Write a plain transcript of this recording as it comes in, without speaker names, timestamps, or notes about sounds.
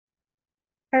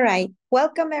All right,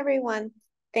 welcome everyone.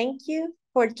 Thank you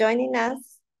for joining us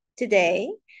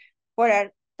today for our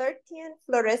 13th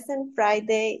Fluorescent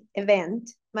Friday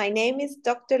event. My name is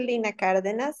Dr. Lina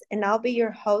Cárdenas and I'll be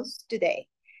your host today.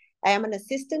 I am an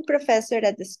assistant professor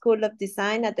at the School of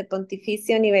Design at the Pontificia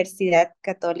Universidad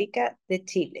Católica de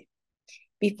Chile.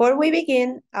 Before we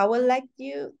begin, I would like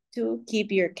you to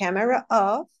keep your camera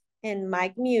off and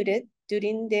mic muted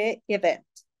during the event.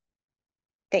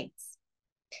 Thanks.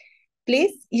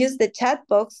 Please use the chat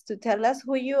box to tell us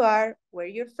who you are, where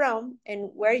you're from,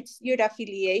 and where is your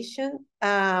affiliation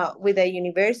with a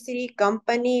university,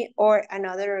 company, or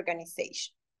another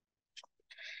organization.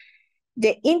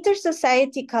 The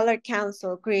Inter-Society Color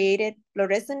Council created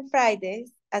Fluorescent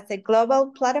Fridays as a global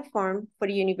platform for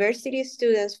university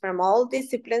students from all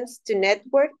disciplines to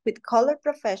network with color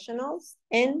professionals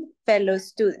and fellow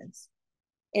students,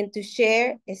 and to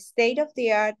share a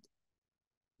state-of-the-art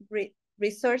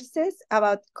resources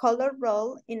about color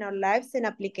role in our lives and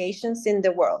applications in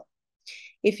the world.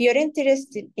 If you're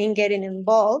interested in getting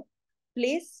involved,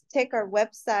 please check our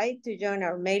website to join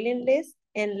our mailing list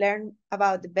and learn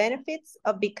about the benefits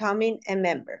of becoming a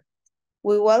member.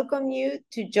 We welcome you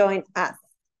to join us.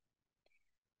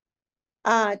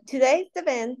 Today's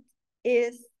event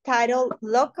is titled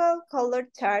Local Color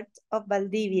Chart of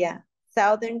Valdivia,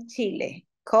 Southern Chile,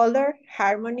 Color,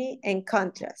 Harmony, and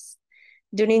Contrast.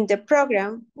 During the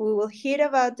program, we will hear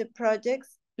about the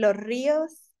projects Los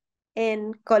Ríos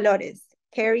and Colores,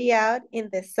 carried out in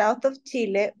the south of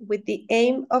Chile with the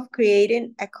aim of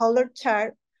creating a color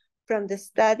chart from the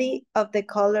study of the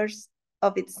colors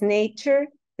of its nature,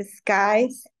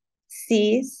 skies,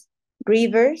 seas,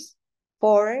 rivers,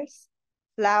 forests,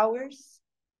 flowers,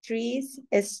 trees,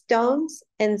 stones,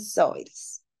 and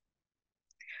soils.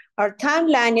 Our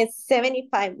timeline is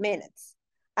 75 minutes.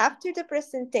 After the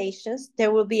presentations, there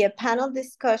will be a panel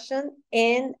discussion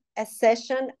and a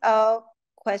session of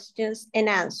questions and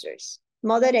answers,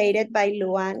 moderated by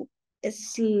Luan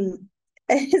Stone,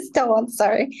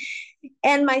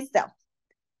 and myself.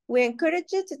 We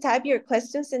encourage you to type your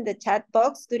questions in the chat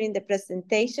box during the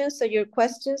presentation so your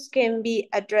questions can be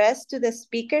addressed to the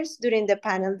speakers during the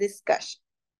panel discussion.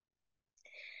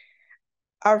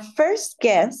 Our first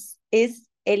guest is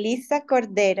Elisa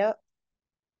Cordero-Jahr.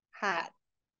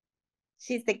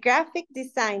 She's a graphic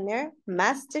designer,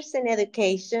 master's in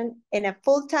education, and a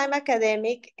full-time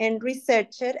academic and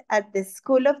researcher at the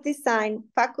School of Design,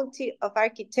 Faculty of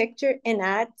Architecture and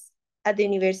Arts at the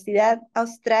Universidad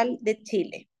Austral de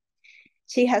Chile.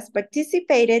 She has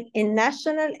participated in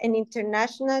national and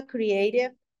international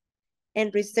creative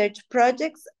and research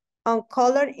projects on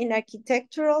color in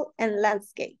architectural and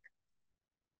landscape.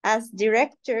 As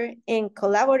director and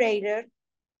collaborator,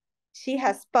 she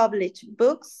has published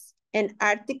books and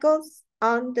articles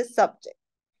on the subject.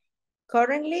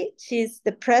 Currently, she is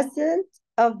the president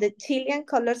of the Chilean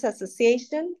Colors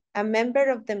Association, a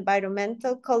member of the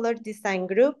Environmental Color Design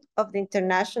Group of the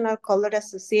International Color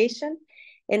Association,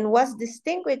 and was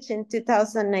distinguished in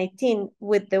 2019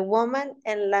 with the Woman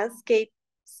and Landscape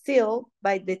Seal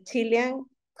by the Chilean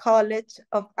College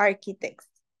of Architects.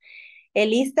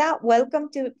 Elisa, welcome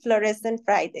to Fluorescent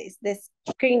Fridays. The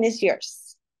screen is yours.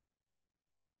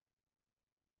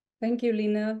 Thank you,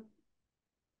 Lina.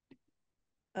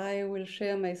 I will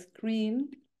share my screen.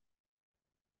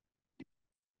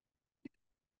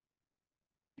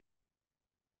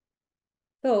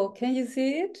 So, can you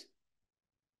see it?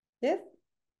 Yes?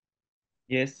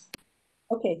 Yes.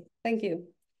 Okay, thank you.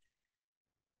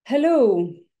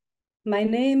 Hello, my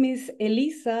name is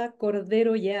Elisa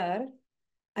Cordero-Jahr.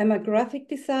 I'm a graphic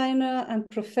designer and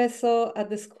professor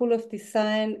at the School of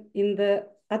Design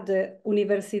at the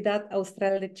Universidad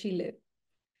Austral de Chile.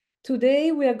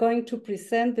 Today, we are going to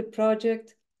present the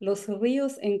project Los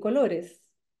Ríos en Colores.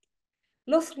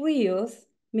 Los Ríos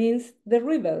means the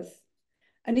rivers,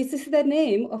 and this is the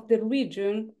name of the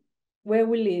region where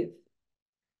we live.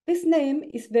 This name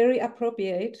is very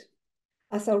appropriate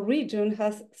as our region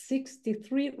has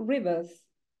 63 rivers.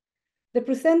 The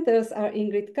presenters are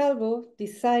Ingrid Calvo,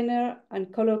 designer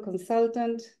and color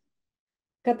consultant,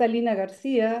 Catalina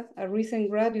García, a recent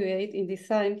graduate in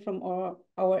design from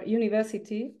our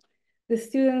university, the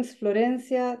students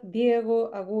Florencia,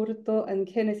 Diego, Agurto, and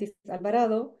Génesis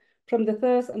Alvarado from the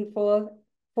third and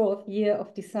fourth year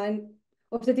of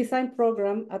the design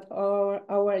program at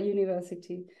our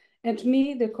university, and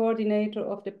me, the coordinator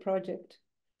of the project.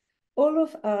 All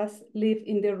of us live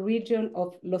in the region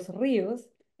of Los Ríos,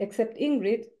 except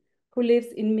Ingrid, who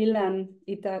lives in Milan,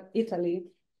 Italy.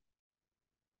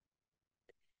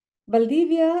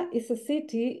 Valdivia is a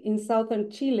city in southern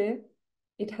Chile.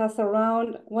 It has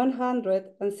around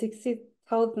 160,000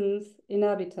 thousands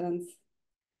inhabitants.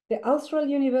 The Austral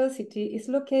University is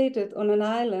located on an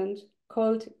island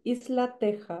called Isla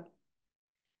Teja.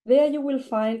 There you will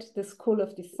find the School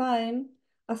of Design,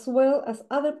 as well as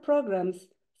other programs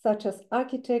such as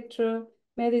architecture,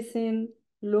 medicine,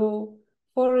 law,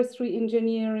 forestry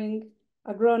engineering,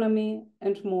 agronomy,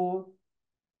 and more.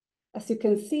 As you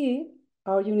can see,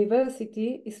 our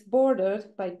university is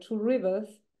bordered by 2 rivers,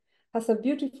 has a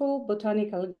beautiful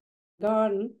botanical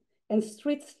garden, and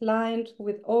streets lined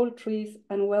with old trees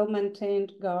and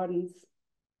well-maintained gardens.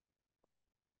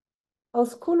 Our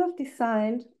School of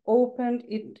Design opened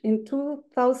in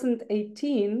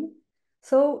 2018,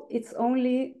 so it's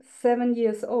only 7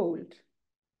 years old,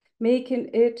 making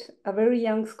it a very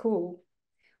young school.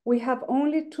 We have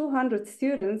only 200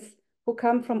 students who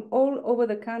come from all over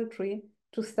the country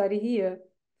to study here,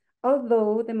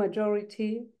 although the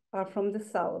majority are from the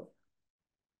south.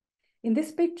 In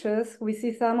these pictures, we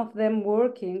see some of them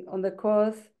working on the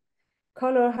course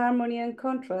Color, Harmony, and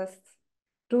Contrasts,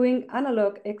 doing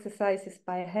analog exercises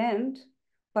by hand,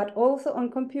 but also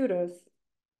on computers.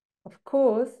 Of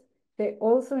course, they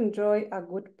also enjoy a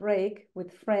good break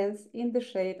with friends in the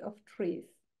shade of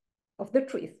the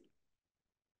trees.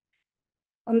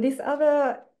 On this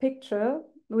other picture,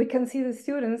 we can see the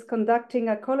students conducting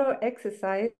a color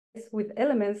exercise with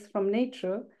elements from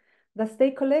nature that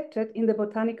they collected in the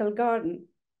botanical garden.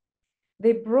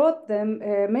 They brought them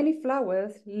many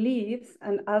flowers, leaves,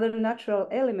 and other natural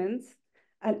elements,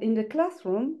 and in the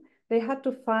classroom, they had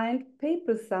to find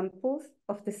paper samples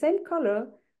of the same color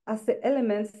as the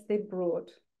elements they brought.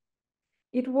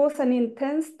 It was an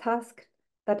intense task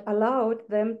that allowed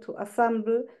them to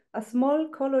assemble a small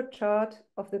color chart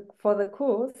for the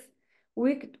course,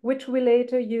 which we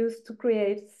later used to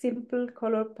create simple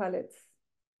color palettes.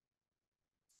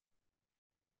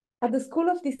 At the School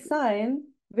of Design,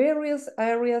 various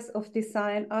areas of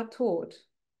design are taught.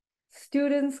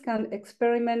 Students can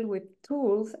experiment with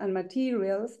tools and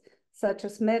materials such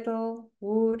as metal,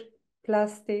 wood,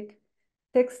 plastic,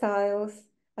 textiles,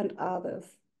 and others.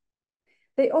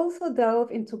 They also delve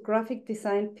into graphic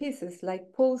design pieces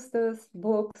like posters,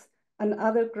 books, and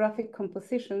other graphic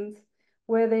compositions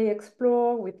where they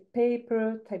explore with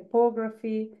paper,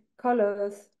 typography,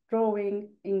 colors, drawing,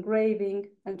 engraving,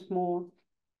 and more.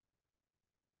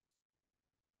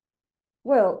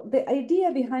 Well, the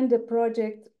idea behind the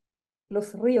project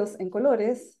Los Ríos en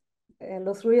Colores,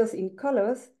 Los Ríos in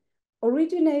Colors,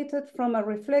 originated from a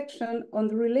reflection on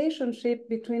the relationship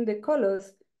between the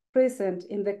colors present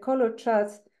in the color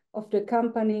charts of the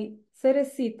company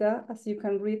Cerecita, as you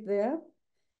can read there,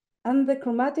 and the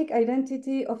chromatic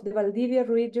identity of the Valdivia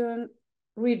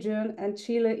region and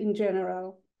Chile in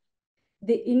general.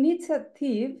 The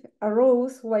initiative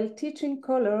arose while teaching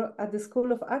color at the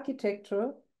School of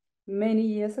Architecture many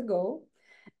years ago,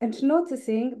 and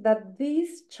noticing that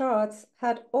these charts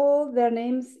had all their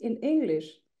names in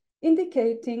English,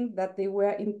 indicating that they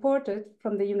were imported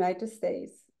from the United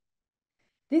States.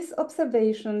 This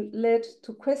observation led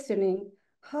to questioning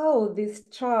how these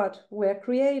charts were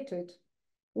created,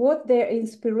 what their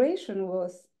inspiration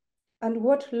was, and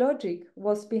what logic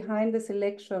was behind the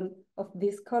selection of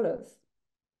these colors.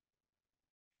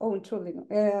 Oh,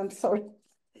 I'm sorry.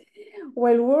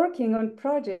 While working on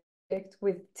projects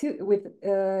with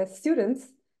students,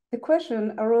 the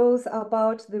question arose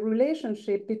about the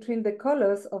relationship between the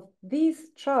colors of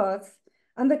these charts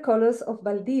and the colors of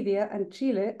Valdivia and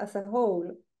Chile as a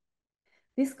whole.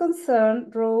 This concern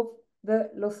drove the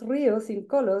Los Ríos in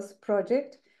Colors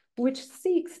project, which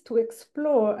seeks to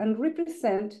explore and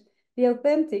represent the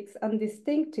authentic and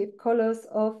distinctive colors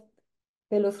of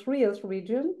the Los Ríos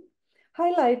region,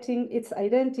 highlighting its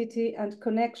identity and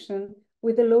connection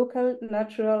with the local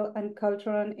natural and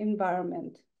cultural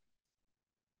environment.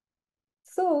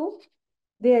 So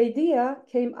the idea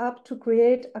came up to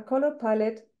create a color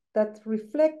palette that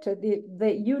reflected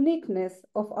the uniqueness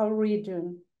of our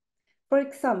region. For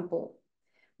example,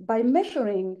 by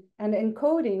measuring and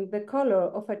encoding the color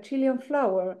of a Chilean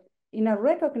flower in a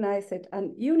recognized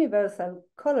and universal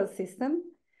color system,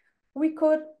 we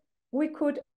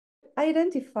could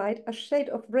identify a shade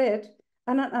of red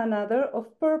and another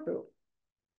of purple.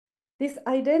 This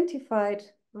identified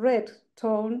red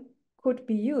tone could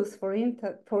be used, for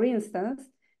instance,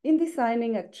 in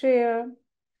designing a chair,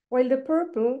 while the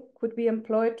purple could be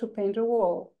employed to paint a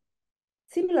wall.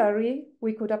 Similarly,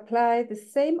 we could apply the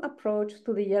same approach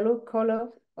to the yellow color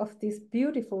of this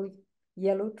beautiful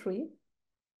yellow tree.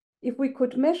 If we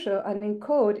could measure and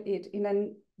encode it in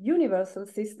a universal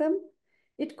system,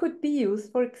 it could be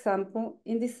used, for example,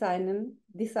 in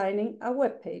designing a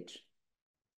web page.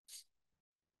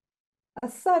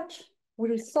 As such, we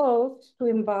resolved to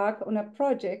embark on a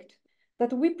project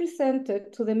that we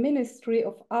presented to the Ministry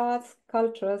of Arts,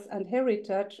 Cultures, and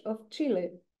Heritage of Chile.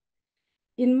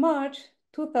 In March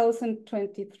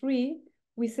 2023,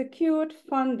 we secured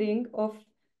funding of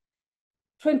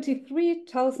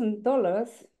 $23,000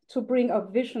 to bring our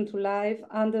vision to life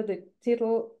under the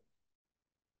title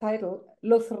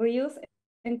Los Ríos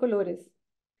en Colores.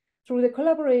 Through the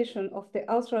collaboration of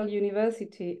the Austral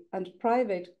University and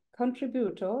private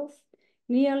contributors,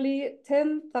 nearly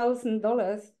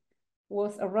 $10,000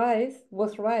 was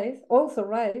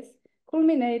raised,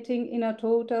 culminating in a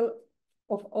total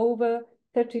of over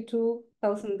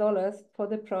 $32,000 for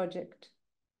the project.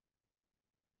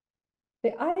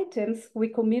 The items we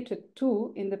committed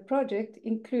to in the project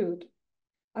include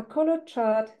a color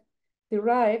chart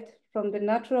derived from the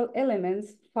natural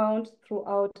elements found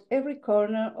throughout every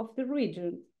corner of the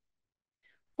region,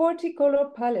 40 color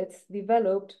palettes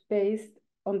developed based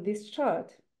on this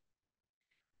chart,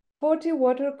 40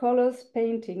 watercolors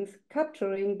paintings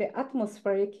capturing the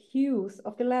atmospheric hues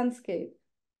of the landscape,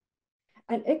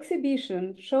 an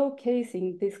exhibition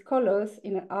showcasing these colors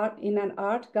in an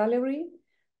art gallery,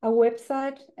 a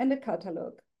website, and a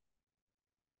catalog.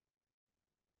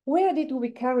 Where did we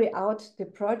carry out the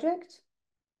project?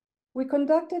 We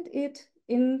conducted it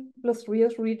in Los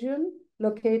Ríos region,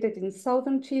 located in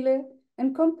southern Chile,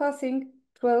 encompassing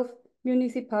 12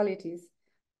 municipalities,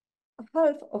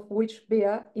 half of which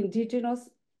bear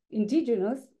indigenous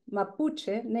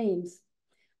Mapuche names: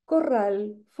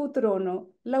 Corral, Futrono,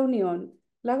 La Unión,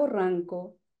 Lago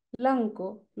Ranco,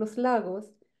 Lanco, Los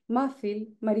Lagos, Mafil,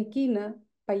 Mariquina,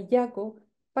 Payaco,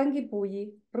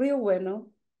 Panguipulli, Rio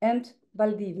Bueno, and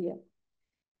Valdivia.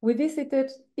 We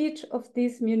visited each of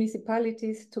these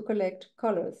municipalities to collect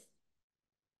colors.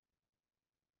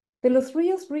 The Los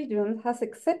Ríos region has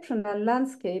exceptional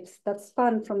landscapes that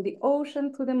span from the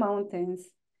ocean to the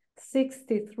mountains,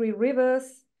 63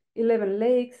 rivers, 11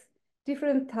 lakes,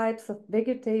 different types of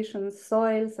vegetation,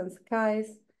 soils, and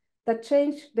skies that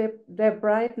change their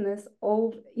brightness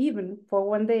even for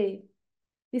one day.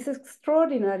 This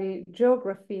extraordinary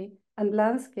geography and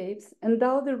landscapes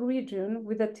endow the region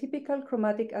with a typical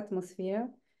chromatic atmosphere,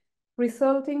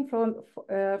 resulting from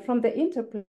the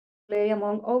interplay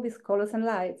among all these colors and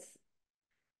lights.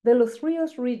 The Los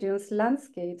Ríos region's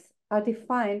landscapes are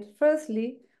defined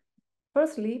firstly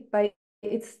by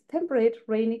its temperate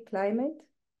rainy climate,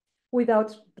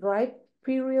 without dry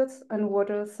periods and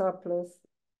water surplus.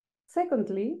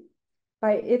 Secondly,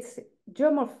 by its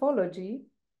geomorphology,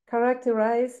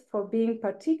 characterized for being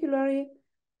particularly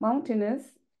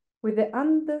mountainous, with the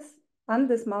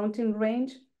Andes mountain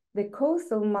range, the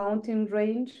coastal mountain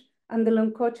range, and the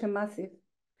Loncoche Massif.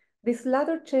 This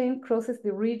latter chain crosses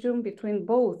the region between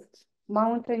both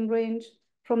mountain range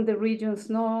from the region's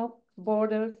north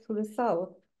border to the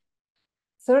south.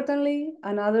 Certainly,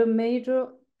 another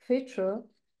major feature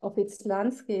of its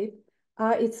landscape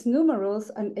are its numerous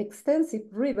and extensive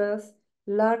rivers,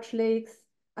 large lakes,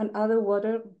 and other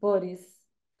water bodies.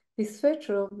 This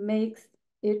feature makes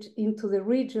it into the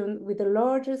region with the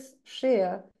largest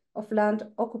share of land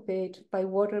occupied by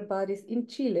water bodies in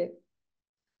Chile.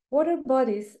 Water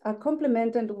bodies are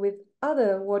complemented with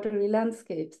other watery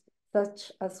landscapes,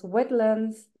 such as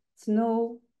wetlands,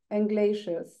 snow, and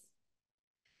glaciers.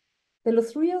 The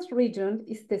Los Ríos region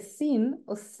is the scene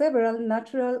of several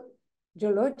natural,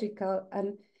 geological,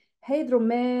 and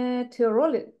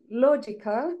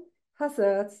hydrometeorological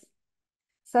hazards,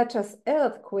 such as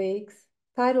earthquakes,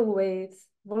 tidal waves,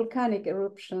 volcanic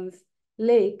eruptions,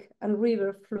 lake and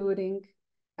river flooding,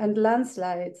 and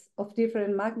landslides of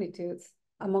different magnitudes,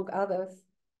 among others.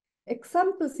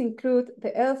 Examples include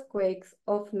the earthquakes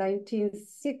of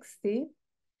 1960,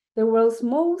 the world's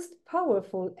most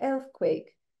powerful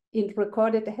earthquake in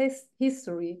recorded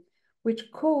history,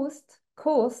 which caused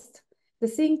the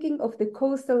sinking of the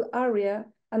coastal area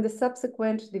and the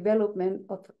subsequent development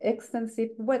of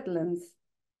extensive wetlands,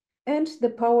 and the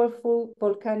powerful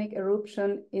volcanic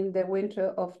eruption in the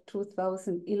winter of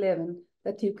 2011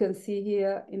 that you can see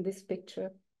here in this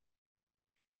picture.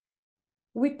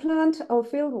 We planned our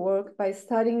fieldwork by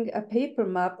studying a paper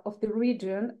map of the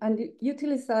region and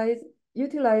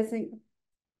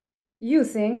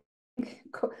using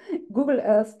Google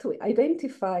Earth to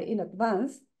identify in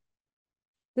advance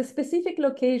the specific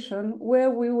location where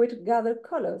we would gather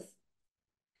colors.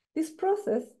 This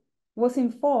process was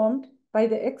informed by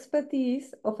the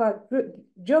expertise of a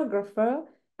geographer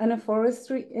and a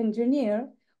forestry engineer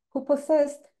who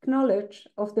possessed knowledge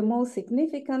of the most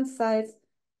significant sites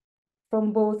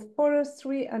from both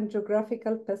forestry and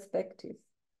geographical perspectives.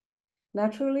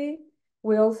 Naturally,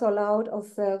 we also allowed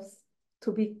ourselves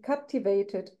to be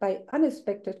captivated by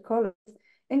unexpected colors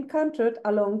encountered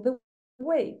along the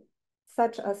way,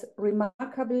 such as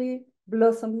remarkably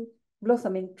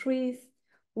blossoming trees,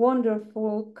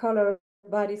 wonderful colored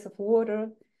bodies of water,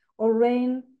 or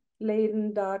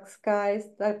rain-laden dark skies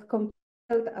that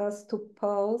compelled us to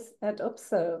pause and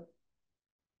observe.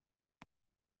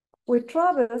 We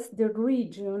traversed the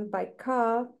region by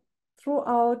car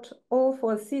throughout all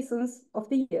 4 seasons of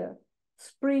the year,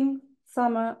 spring,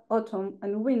 summer, autumn,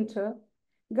 and winter,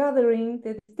 gathering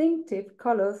the distinctive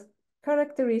colors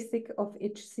characteristic of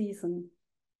each season.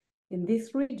 In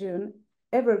this region,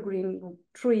 evergreen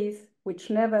trees, which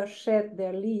never shed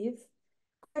their leaves,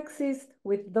 coexist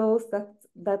with those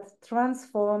that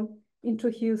transform into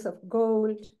hues of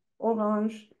gold,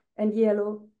 orange, and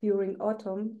yellow during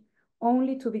autumn,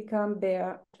 only to become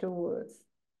bare afterwards.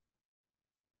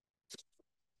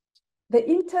 The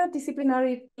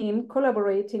interdisciplinary team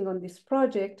collaborating on this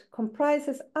project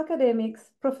comprises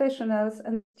academics, professionals,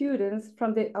 and students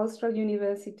from the Austral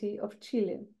University of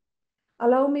Chile.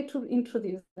 Allow me to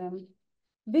introduce them.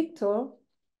 Victor,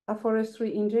 a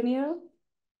forestry engineer,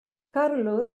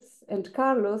 Carlos,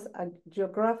 a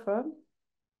geographer,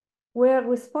 were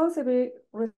responsible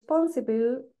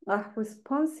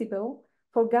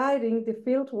for guiding the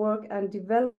fieldwork and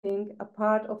developing a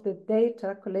part of the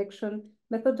data collection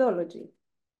methodology.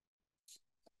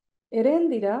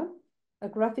 Erendira, a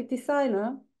graphic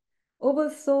designer,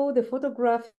 oversaw the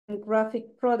photographic and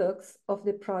graphic products of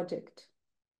the project.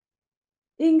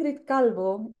 Ingrid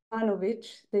Calvo Ivanic,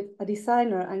 a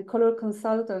designer and color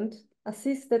consultant,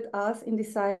 assisted us in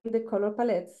designing the color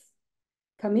palettes.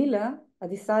 Camila, a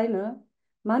designer,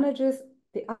 manages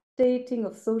the updating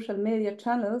of social media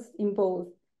channels in both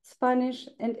Spanish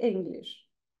and English.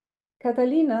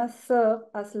 Catalina served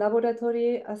as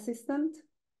laboratory assistant,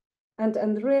 and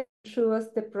Andrea ensures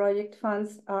the project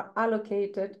funds are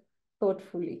allocated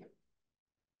thoughtfully.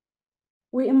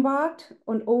 We embarked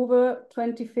on over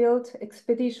 20 field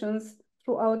expeditions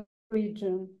throughout the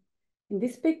region. In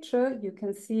this picture, you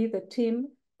can see the team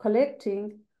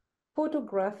collecting,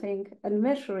 photographing, and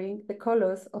measuring the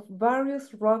colors of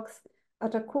various rocks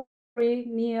at a quarry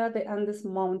near the Andes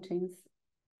Mountains.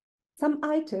 Some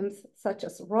items, such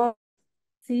as rocks,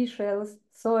 seashells,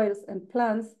 soils, and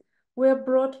plants, were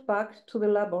brought back to the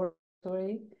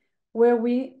laboratory, where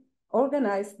we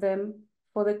organized them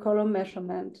for the color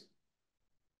measurement.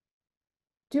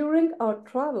 During our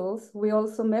travels, we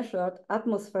also measured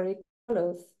atmospheric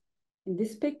colors. In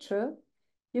this picture,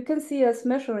 you can see us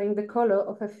measuring the color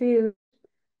of a field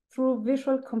through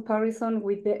visual comparison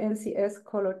with the NCS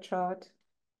color chart.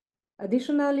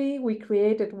 Additionally, we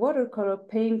created watercolor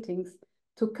paintings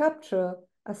to capture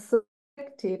a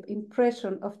subjective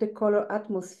impression of the color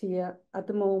atmosphere at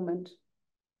the moment.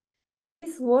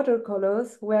 These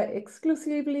watercolors were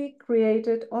exclusively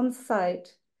created on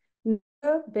site,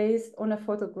 never based on a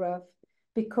photograph,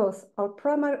 because our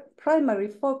primary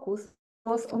focus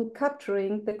was on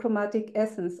capturing the chromatic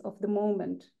essence of the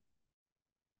moment.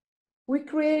 We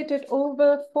created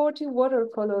over 40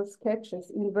 watercolor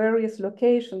sketches in various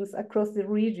locations across the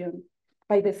region,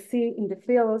 by the sea, in the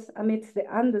fields, amidst the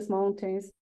Andes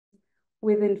Mountains,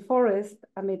 within forest,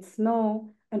 amid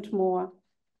snow, and more.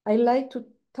 I like to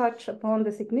touch upon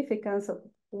the significance of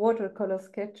watercolor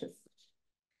sketches.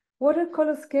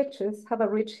 Watercolor sketches have a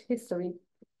rich history.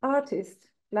 Artists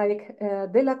like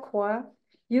Delacroix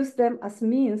used them as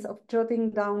means of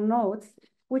jotting down notes,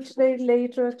 which they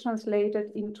later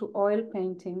translated into oil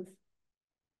paintings.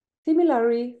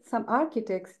 Similarly, some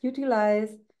architects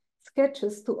utilized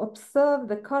sketches to observe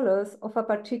the colors of a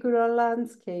particular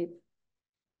landscape.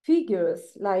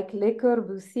 Figures like Le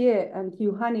Corbusier and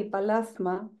Juhani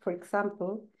Balasma, for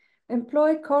example,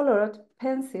 employ colored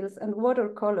pencils and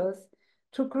watercolors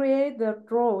to create their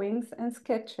drawings and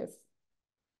sketches.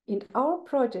 In our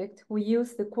project, we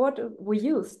used the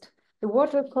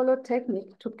watercolor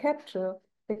technique to capture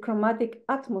the chromatic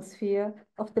atmosphere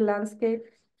of the landscape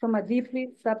from a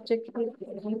deeply subjective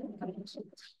dimension.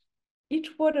 Each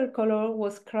watercolor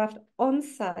was crafted on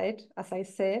site, as I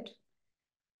said,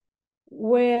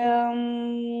 where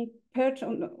perched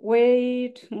on,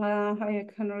 I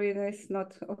can read this,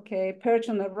 not okay, perched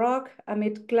on a rock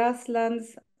amid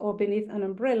grasslands or beneath an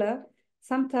umbrella,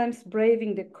 sometimes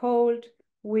braving the cold,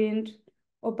 wind,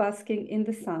 or basking in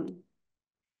the sun.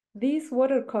 These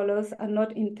watercolors are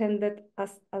not intended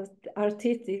as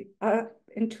artistic, are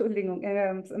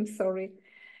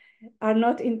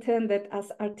not intended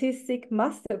as artistic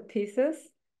masterpieces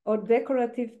or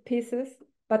decorative pieces,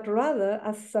 but rather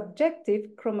as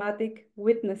subjective chromatic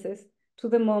witnesses to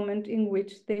the moment in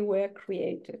which they were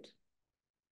created.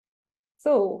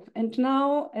 So, and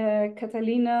now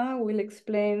Catalina will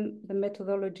explain the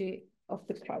methodology of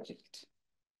the project.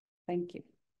 Thank you.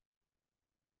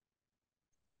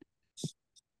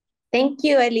 Thank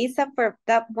you, Elisa, for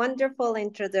that wonderful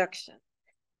introduction.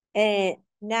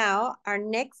 Now, our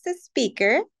next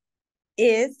speaker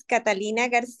is Catalina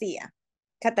García.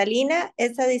 Catalina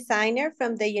is a designer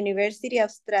from the Universidad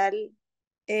Austral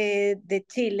de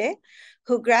Chile,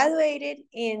 who graduated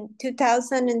in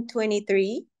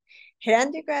 2023. Her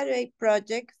undergraduate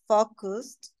project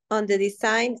focused on the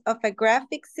design of a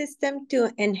graphic system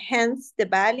to enhance the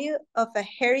value of a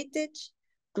heritage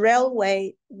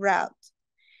railway route.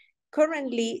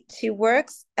 Currently, she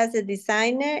works as a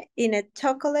designer in a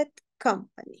chocolate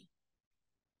company.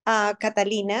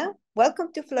 Catalina,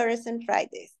 welcome to Fluorescent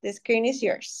Fridays. The screen is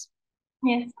yours.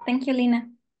 Yes, thank you, Lina.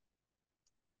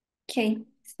 Okay,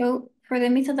 so for the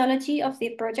methodology of the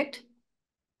project,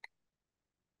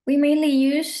 we mainly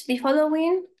use the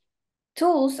following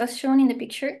tools as shown in the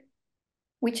picture,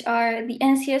 which are the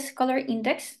NCS Color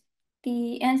Index,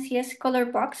 the NCS Color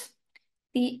Box,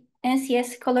 the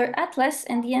NCS Color Atlas,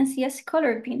 and the NCS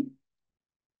Color Pin.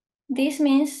 This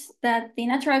means that the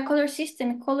natural color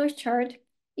system color chart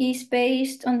is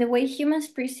based on the way humans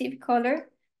perceive color,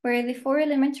 where the four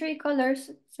elementary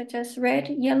colors, such as red,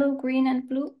 yellow, green, and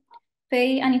blue,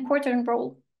 play an important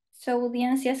role. So the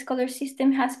NCS color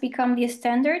system has become the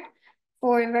standard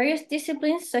for various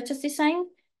disciplines such as design,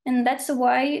 and that's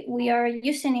why we are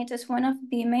using it as one of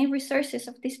the main resources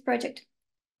of this project.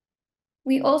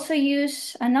 We also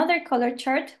use another color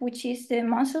chart, which is the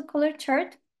Munsell color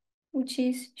chart, which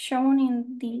is shown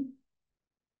in the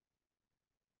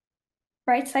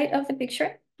right side of the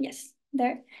picture. Yes,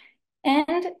 there.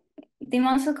 And the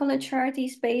Munsell color chart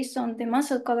is based on the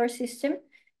Munsell color system.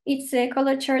 It's a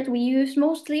color chart we use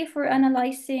mostly for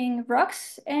analyzing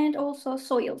rocks and also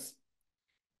soils.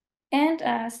 And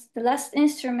as the last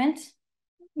instrument,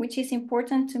 which is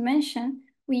important to mention,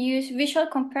 we use visual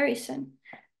comparison.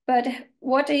 But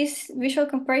what is visual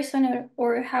comparison,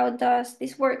 or how does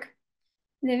this work?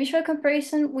 The visual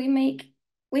comparison, we make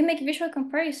visual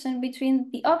comparison between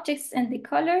the objects and the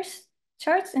colors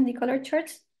charts and the color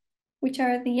charts, which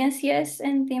are the NCS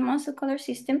and the Munsell color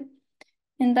system.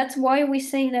 And that's why we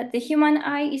say that the human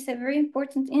eye is a very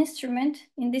important instrument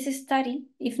in this study,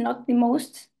 if not the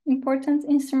most important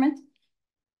instrument.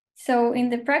 So in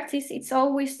the practice, it's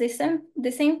always the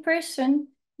same person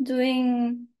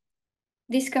doing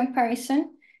this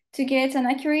comparison to get an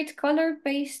accurate color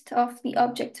based off the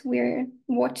object we're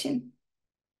watching.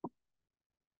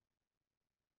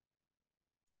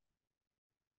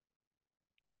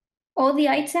 All the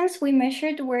items we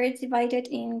measured were divided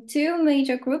in two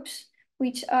major groups,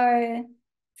 which are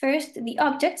first the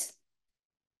objects,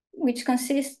 which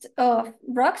consist of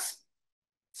rocks,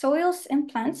 soils, and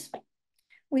plants.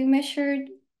 We measured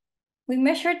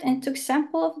and took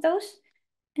sample of those.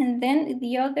 And then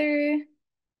the other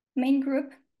main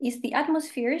group is the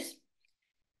atmospheres.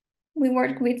 We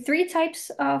work with three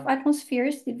types of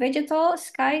atmospheres: the vegetal,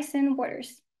 skies, and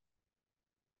waters.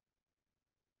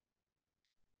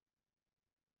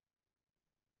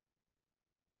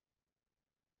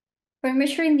 For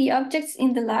measuring the objects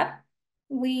in the lab,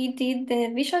 we did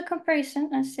the visual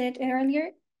comparison, as said earlier,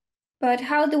 but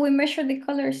how do we measure the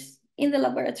colors in the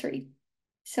laboratory?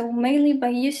 So mainly by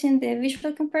using the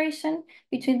visual comparison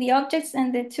between the objects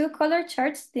and the two color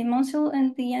charts, the Munsell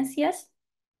and the NCS.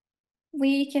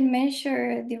 We can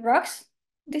measure the rocks,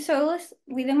 the soils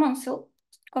with the Munsell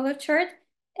color chart,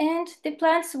 and the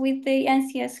plants with the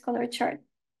NCS color chart.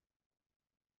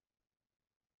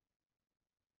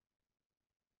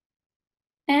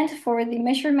 And for the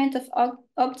measurement of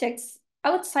objects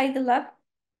outside the lab,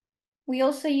 we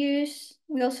also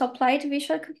applied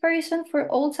visual comparison for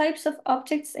all types of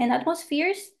objects and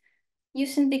atmospheres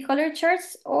using the color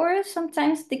charts or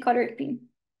sometimes the color pin.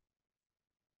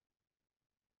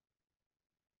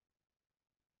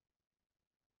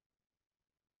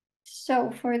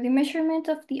 So for the measurement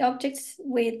of the objects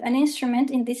with an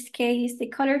instrument, in this case, the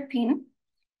color pin,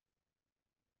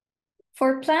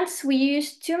 for plants, we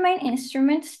use two main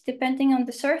instruments depending on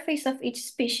the surface of each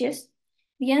species,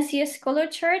 the NCS color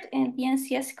chart and the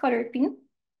NCS color pin.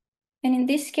 And in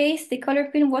this case, the color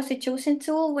pin was a chosen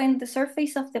tool when the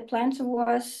surface of the plant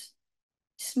was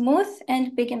smooth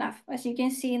and big enough. As you can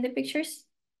see in the pictures,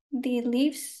 the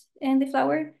leaves and the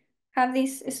flower have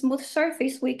this smooth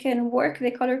surface we can work the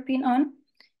color pin on.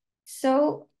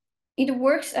 So it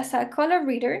works as a color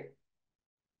reader,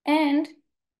 and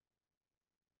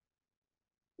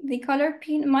the color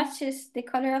pin matches the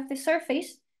color of the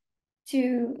surface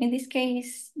to, in this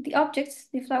case, the objects,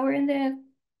 the flower and the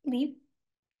leaf.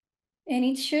 and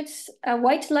it shoots a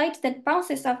white light that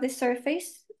bounces off the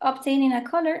surface, obtaining a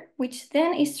color, which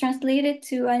then is translated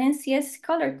to an NCS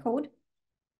color code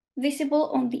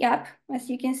visible on the app. As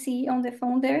you can see on the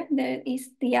phone there is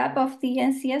the app of the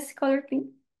NCS color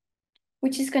pin,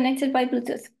 which is connected by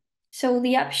Bluetooth. So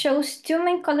the app shows two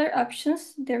main color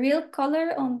options, the real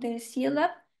color on the CLAB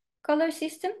color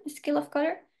system, scale of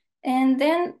color, and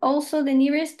then also the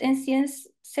nearest NCS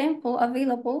sample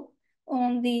available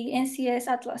on the NCS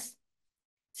Atlas.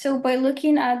 So by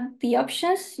looking at the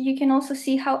options, you can also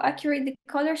see how accurate the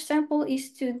color sample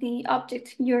is to the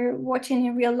object you're watching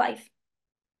in real life.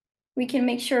 We can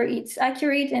make sure it's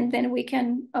accurate, and then we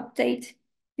can update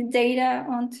the data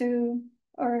onto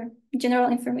our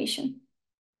general information.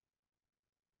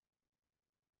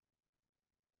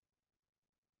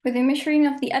 For the measuring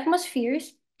of the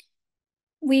atmospheres,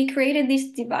 we created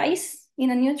this device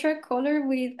in a neutral color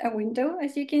with a window,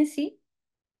 as you can see,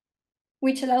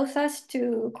 which allows us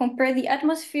to compare the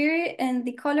atmosphere and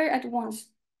the color at once.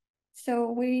 So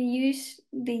we use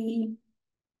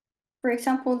for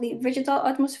example, the vegetal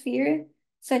atmosphere,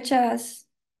 such as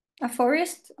a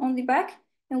forest on the back,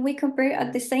 and we compare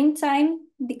at the same time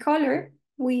the color.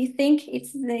 We think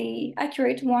it's the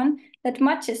accurate one that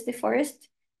matches the forest.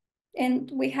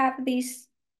 And we have this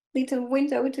little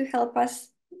window to help us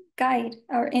guide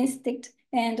our instinct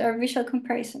and our visual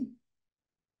comparison.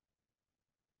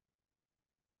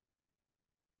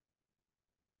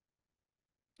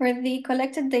 For the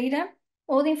collected data,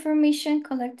 all the information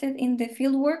collected in the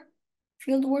fieldwork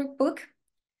book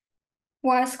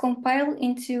was compiled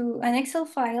into an Excel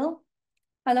file,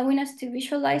 allowing us to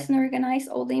visualize and organize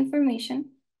all the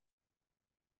information.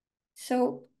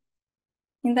 So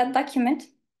in that document,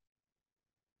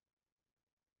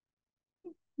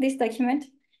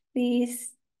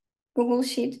 this Google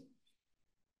Sheet,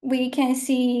 we can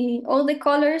see all the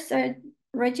colors are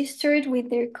registered with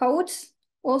their codes,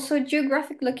 also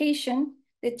geographic location,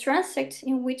 the transect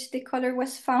in which the color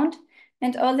was found,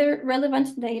 and other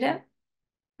relevant data.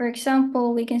 For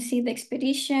example, we can see the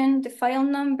expedition, the file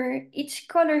number. Each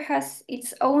color has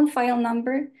its own file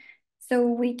number, so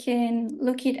we can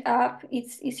look it up.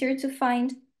 It's easier to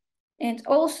find. And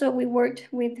also we worked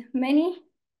with many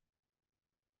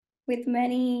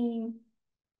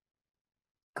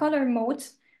color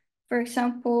modes. For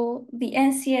example, the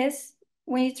NCS,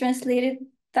 when it translated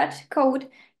that code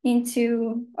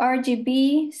into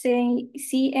RGB, say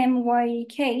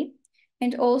CMYK,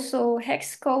 and also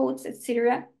hex codes,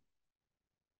 etc.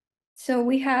 So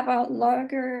we have a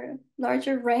larger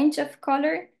range of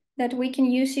color that we can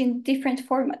use in different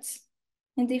formats,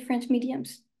 in different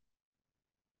mediums.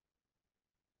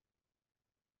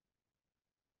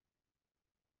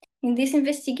 In this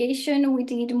investigation, we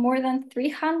did more than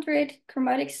 300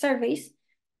 chromatic surveys,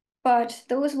 but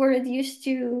those were reduced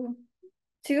to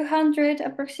 200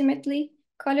 approximately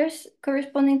colors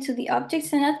corresponding to the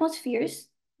objects and atmospheres,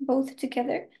 both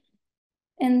together.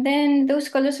 And then those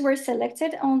colors were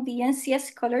selected on the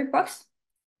NCS color box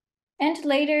and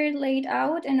later laid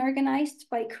out and organized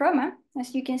by chroma,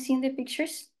 as you can see in the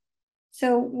pictures.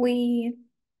 So we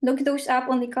looked those up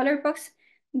on the color box,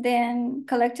 then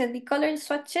collected the color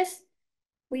swatches.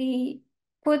 We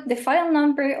put the file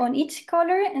number on each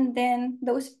color, and then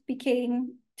those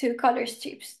became two color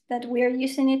strips that we are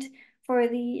using it for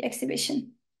the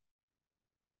exhibition.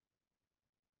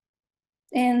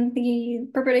 And the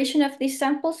preparation of these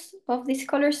samples, of these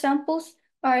color samples,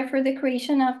 are for the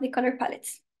creation of the color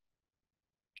palettes,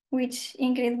 which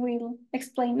Ingrid will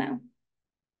explain now.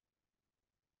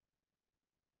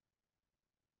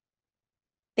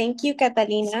 Thank you,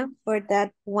 Catalina, for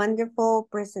that wonderful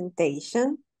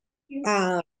presentation.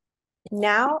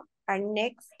 Now, our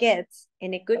next guest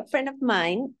and a good friend of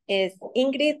mine is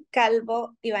Ingrid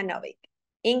Calvo Ivanovic.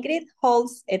 Ingrid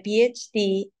holds a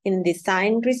PhD in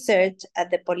design research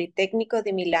at the Politecnico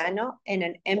di Milano and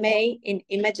an MA in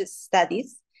image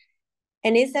studies,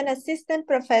 and is an assistant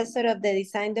professor of the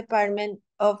design department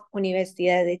of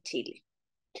Universidad de Chile.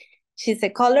 She's a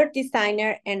color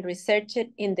designer and researcher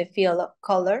in the field of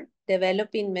color,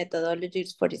 developing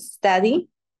methodologies for study,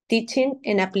 teaching,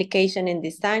 and application in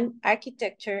design,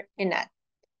 architecture, and art.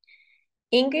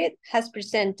 Ingrid has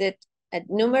presented at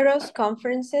numerous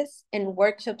conferences and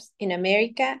workshops in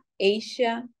America,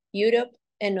 Asia, Europe,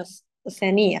 and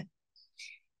Oceania,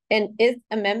 and is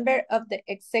a member of the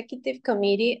executive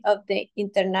committee of the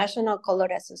International Color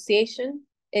Association,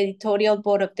 editorial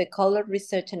board of the Color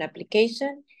Research and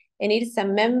Application, and it is a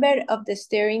member of the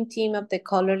steering team of the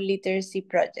Color Literacy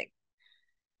Project.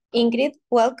 Ingrid,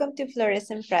 welcome to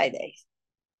Fluorescent Fridays.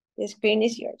 The screen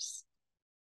is yours.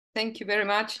 Thank you very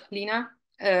much, Lina.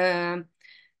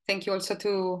 Thank you also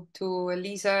to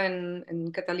Elisa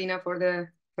and Catalina for the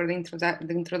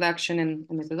introduction and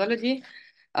methodology.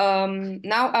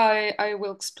 Now I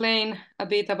will explain a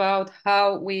bit about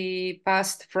how we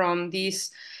passed from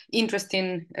these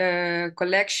interesting data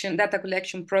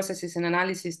collection processes and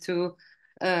analysis to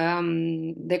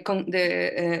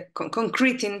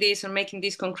concreting this or making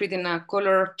this concrete in a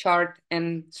color chart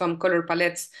and some color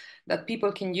palettes that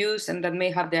people can use and that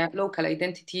may have their local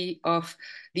identity of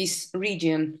this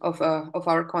region of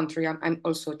our country. I'm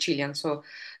also Chilean, so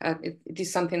it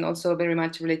is something also very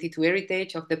much related to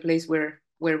heritage of the place from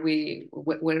where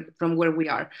we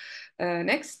are.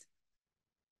 Next.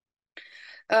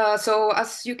 So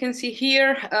as you can see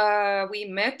here, we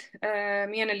met,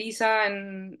 me and Elisa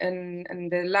and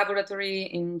the laboratory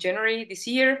in January this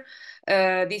year.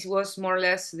 This was more or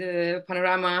less the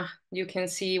panorama you can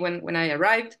see when I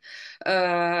arrived.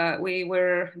 We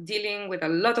were dealing with a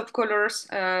lot of colors.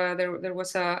 There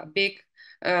was a big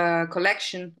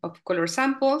collection of color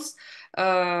samples,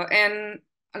 and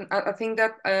I think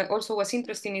that also was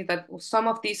interesting is that some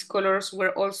of these colors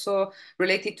were also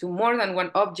related to more than one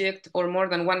object or more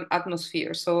than one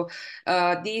atmosphere. So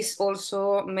this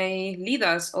also may lead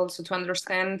us also to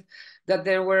understand that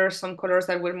there were some colors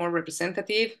that were more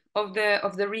representative of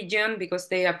the region because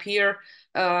they appear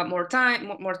more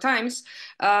times.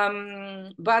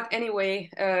 But anyway,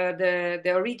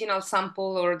 the original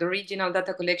sample or the original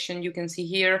data collection you can see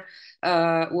here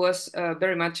was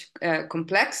very much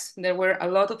complex. There were a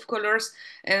lot of colors,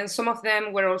 and some of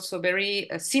them were also very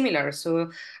similar. So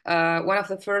one of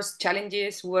the first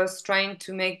challenges was trying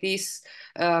to make this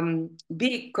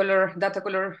big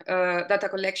data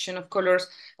collection of colors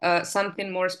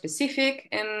something more specific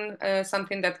and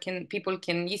something that people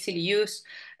can easily use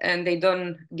and they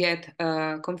don't get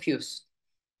confused.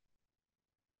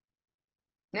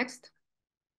 Next.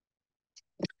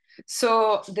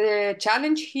 So the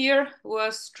challenge here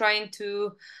was trying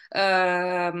to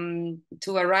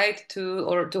arrive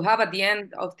to have at the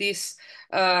end of this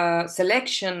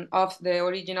selection of the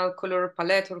original color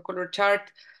palette or color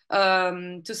chart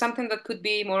to something that could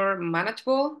be more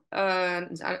manageable,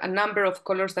 a number of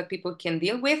colors that people can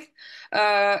deal with.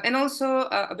 And also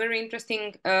a very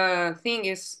interesting thing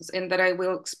is, and that I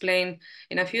will explain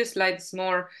in a few slides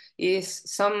more, is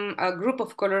some group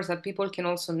of colors that people can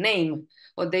also name,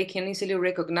 or they can easily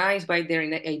recognize by their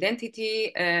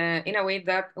identity in a way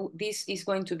that this is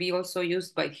going to be also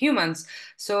used by humans.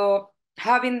 So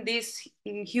having this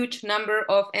huge number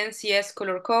of NCS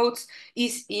color codes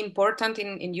is important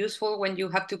and useful when you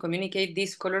have to communicate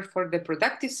these colors for the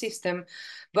productive system.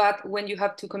 But when you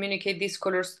have to communicate these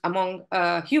colors among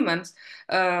humans,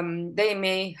 they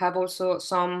may have also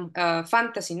some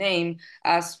fantasy name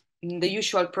as the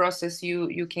usual process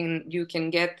you can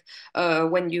get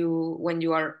when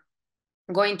you are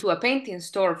going to a painting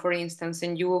store, for instance,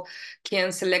 and you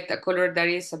can select a color that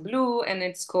is a blue and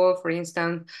it's called, for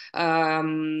instance,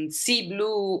 sea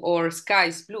blue or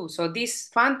skies blue. So these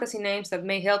fantasy names that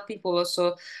may help people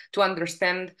also to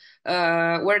understand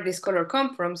where this color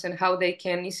comes from and how they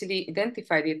can easily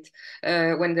identify it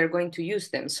when they're going to use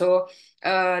them. So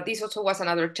this also was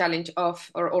another challenge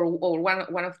or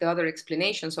one of the other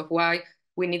explanations of why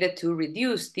we needed to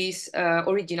reduce this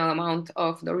original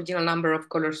number of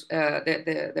colors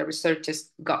the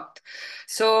researchers got.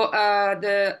 So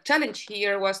the challenge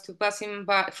here was to pass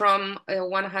from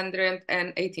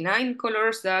 189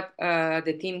 colors that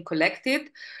the team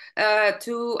collected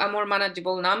to a more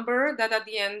manageable number that at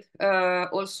the end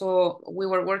also we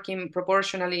were working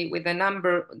proportionally with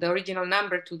the original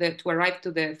number to arrive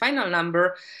to the final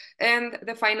number, and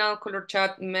the final color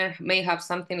chart may have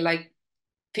something like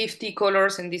 50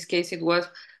 colors. In this case, it was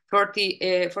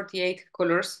 48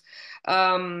 colors,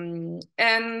 and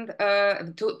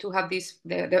to have this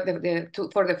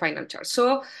for the final chart.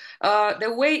 So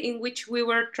the way in which we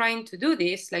were trying to do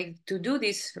this, like to do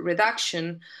this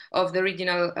reduction of the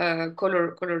original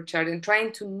color chart, and try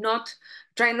not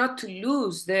to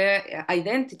lose the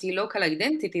local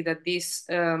identity that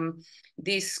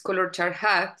this color chart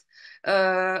had,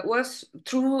 was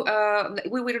through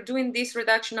we were doing this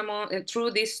reduction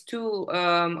through these two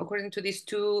according to these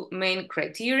two main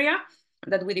criteria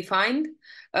that we defined.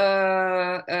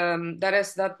 That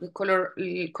is that the color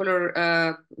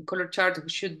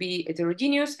chart should be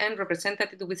heterogeneous and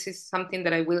representative, which is something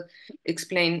that I will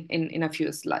explain in a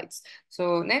few slides.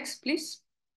 So next, please.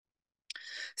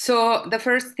 So the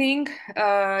first thing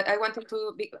I wanted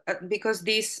to, because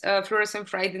this Fluorescent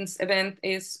Fridays event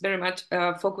is very much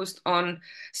focused on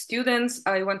students,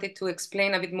 I wanted to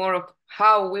explain a bit more of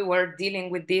how we were dealing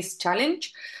with this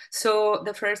challenge. So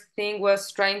the first thing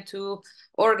was trying to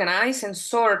organize and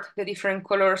sort the different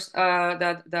colors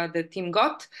that the team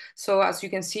got. So as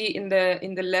you can see in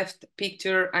the left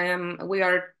picture, we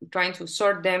are trying to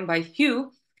sort them by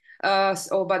hue.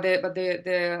 But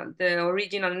the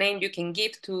original name you can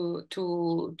give to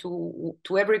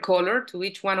every color, to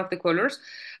each one of the colors,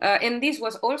 and this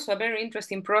was also a very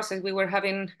interesting process. We were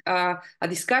having a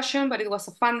discussion, but it was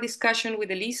a fun discussion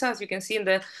with Elisa, as you can see in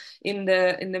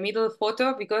the middle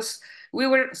photo, because we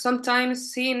were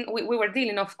sometimes seeing, we were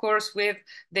dealing, of course, with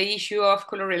the issue of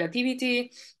color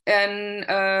relativity, and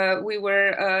we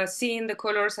were seeing the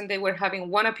colors, and they were having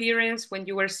one appearance when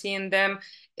you were seeing them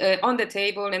on the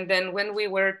table, and then when we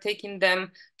were taking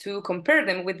them to compare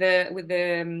them with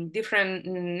the different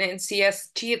NCS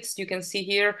sheets you can see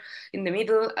here in the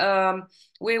middle,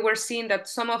 we were seeing that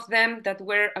some of them that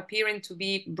were appearing to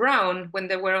be brown when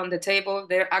they were on the table,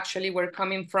 they actually were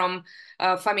coming from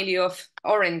a family of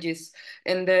oranges,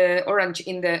 and the orange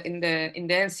in the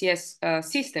NCS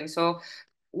system. So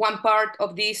one part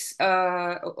of this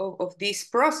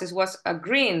process was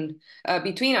agreeing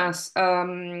between us.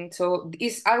 So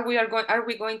are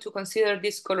we going to consider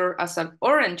this color as an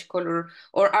orange color,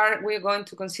 or are we going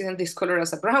to consider this color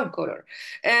as a brown color?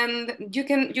 And you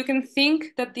can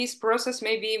think that this process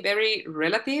may be very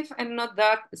relative and not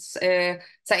that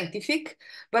scientific,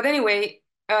 but anyway.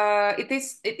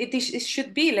 It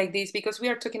should be like this, because we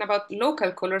are talking about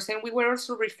local colors, and we were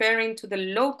also referring to the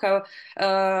local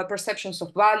perceptions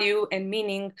of value and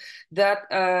meaning that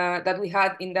we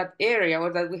had in that area,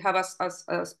 or that we have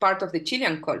as part of the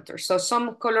Chilean culture. So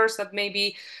some colors that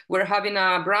maybe were having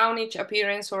a brownish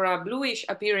appearance or a bluish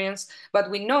appearance, but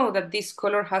we know that this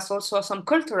color has also some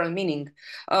cultural meaning,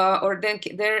 and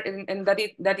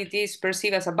that it is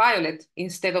perceived as a violet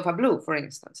instead of a blue, for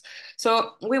instance.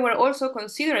 So we were also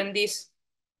considering these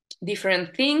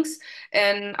different things,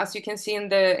 and as you can see in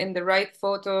the right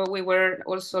photo, we were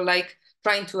also like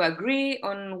trying to agree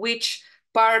on which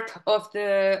part of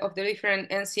the different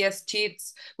NCS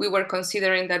sheets we were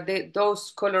considering that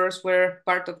those colors were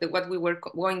part of what we were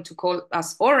going to call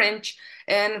as orange.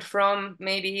 And from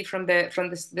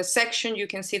the section you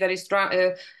can see that is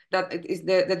that is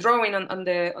the drawing on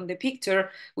the picture,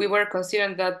 we were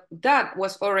considering that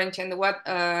was orange, and what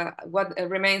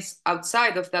remains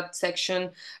outside of that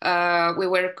section we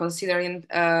were considering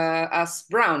as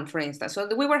brown, for instance. So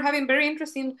we were having very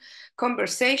interesting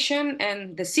conversation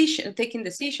and taking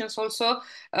decisions also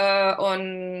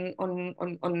on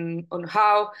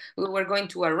how we were going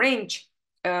to arrange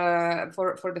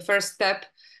for the first step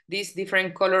these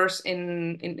different colors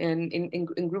in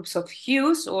groups of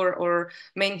hues or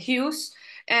main hues,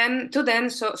 and then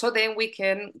we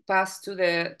can pass to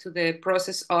the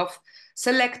process of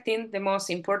selecting the most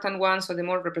important ones or the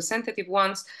more representative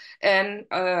ones, and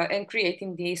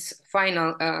creating this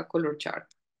final color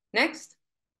chart. Next,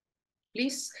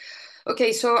 please.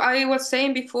 Okay, so I was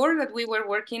saying before that we were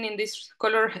working in this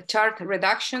color chart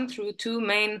reduction through two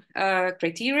main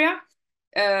criteria.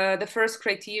 The first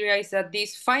criteria is that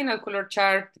this final color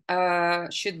chart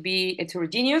should be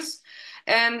heterogeneous.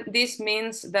 And this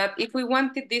means that if we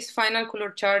wanted this final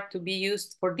color chart to be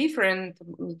used for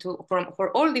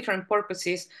all different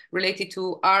purposes related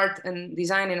to art and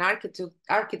design and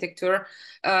architecture,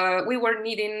 we were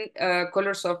needing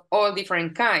colors of all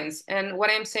different kinds. And when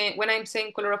I'm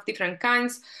saying color of different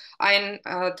kinds, I'm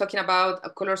talking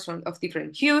about colors of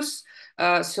different hues.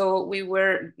 So we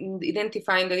were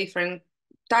identifying the different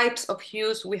types of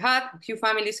hues we had, hue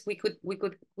families we could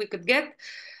get,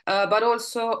 but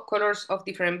also colors of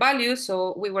different values.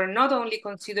 So we were not only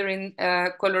considering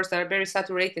colors that are very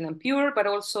saturated and pure, but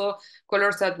also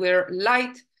colors that were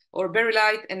light or very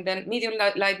light, and then medium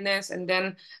lightness, and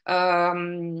then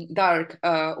dark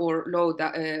or low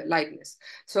lightness.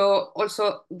 So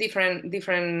also different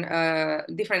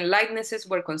lightnesses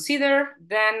were considered.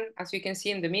 Then, as you can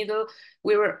see in the middle,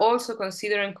 we were also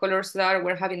considering colors that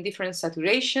were having different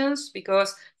saturations,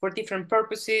 because for different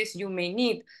purposes you may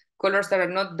need colors that are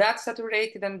not that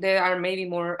saturated and they are maybe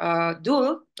more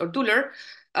dull or duller.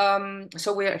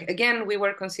 So we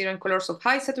were considering colors of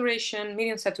high saturation,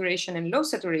 medium saturation, and low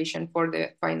saturation for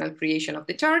the final creation of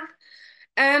the chart.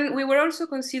 And we were also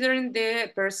considering the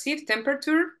perceived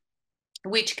temperature,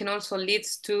 which can also lead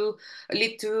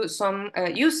to some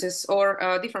uses or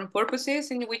different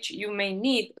purposes in which you may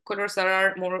need colors that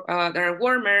are more that are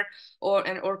warmer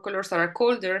or colors that are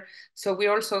colder. So we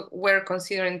also were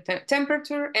considering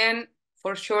temperature, and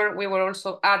for sure, we were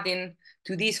also adding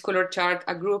to this color chart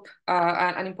a group,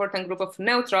 an important group of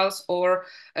neutrals or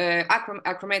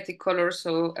achromatic colors,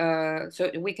 so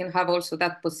we can have also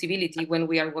that possibility when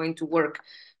we are going to work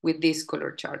with this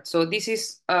color chart. So this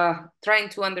is trying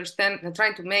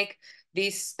to make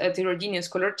this heterogeneous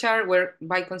color chart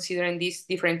by considering these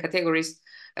different categories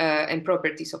and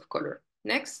properties of color.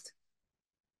 Next.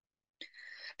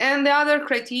 And the other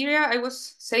criteria I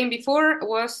was saying before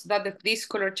was that this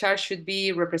color chart should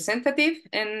be representative.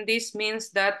 And this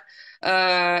means that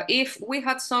if we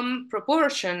had some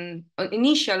proportion,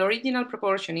 original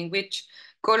proportion in which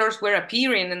colors were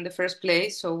appearing in the first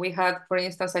place. So we had, for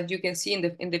instance, as you can see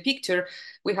in the picture,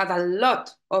 we had a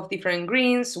lot of different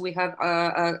greens. We had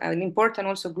an important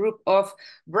also group of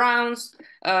browns,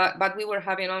 but we were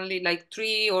having only like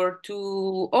 3 or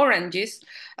 2 oranges.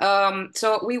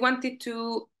 So we wanted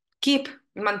to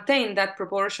maintain that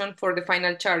proportion for the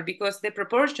final chart, because the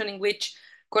proportion in which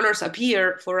colors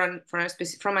appear from a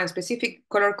specific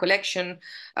color collection,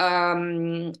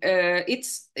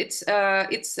 it's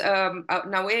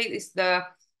nowadays the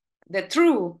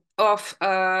true of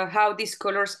how these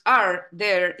colors are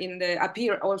there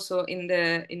appear also in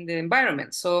the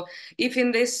environment. So if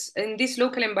in this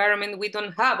local environment we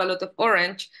don't have a lot of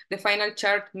orange, the final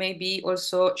chart may be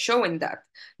also showing that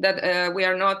we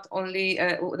are not only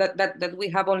that we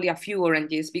have only a few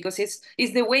oranges, because it's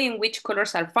the way in which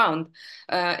colors are found,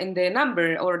 in the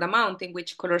number or the amount in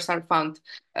which colors are found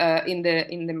in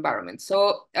the environment.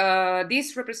 So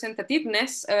this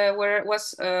representativeness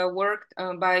was worked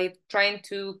by trying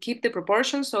to keep the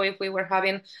proportion. So if we were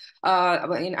having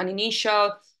an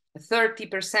initial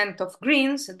 30% of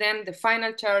greens, then the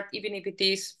final chart, even if it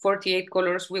is 48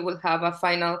 colors, we will have a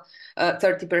final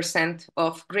 30%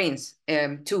 of greens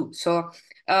too. So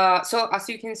as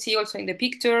you can see also in the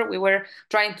picture, we were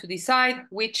trying to decide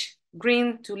which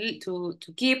green to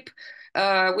keep.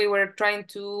 We were trying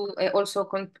to also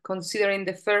considering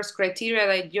the first criteria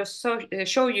that I just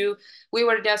show you. We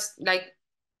were just like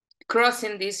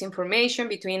crossing this information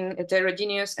between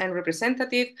heterogeneous and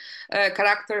representative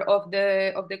character of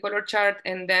the color chart,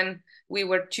 and then we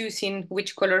were choosing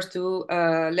which colors to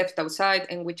left outside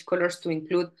and which colors to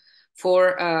include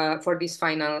for the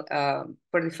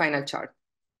final chart.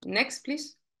 Next,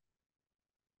 please.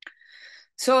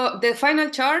 So the final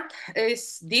chart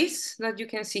is this that you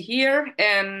can see here,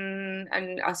 and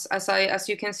as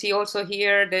you can see also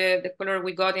here, the color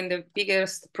we got in the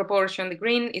biggest proportion, the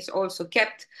green, is also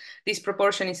kept. This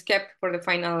proportion is kept for the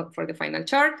final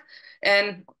chart,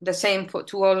 and the same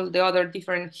to all the other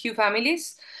different hue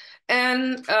families.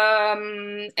 And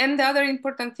the other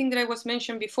important thing that I was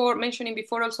mentioning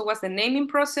before also was the naming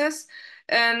process.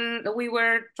 And we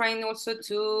were trying also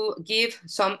to give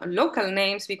some local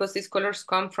names, because these colors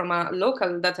come from a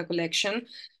local data collection.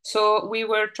 So we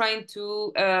were trying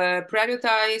to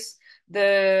prioritize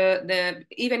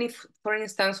even if, for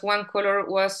instance, one color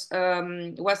was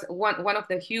one of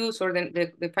the hues, or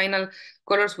the final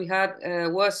colors we had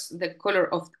was the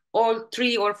color of all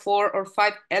 3 or 4 or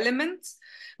 5 elements.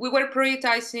 We were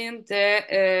prioritizing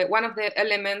one of the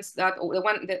elements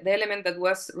the element that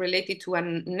was related to a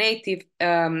native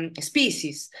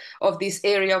species of this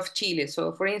area of Chile.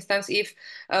 So, for instance, if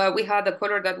we had a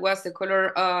color that was the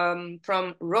color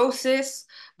from roses,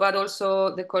 but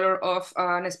also the color of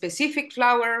a specific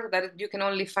flower that you can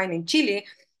only find in Chile,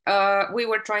 we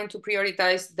were trying to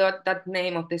prioritize that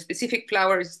name of the specific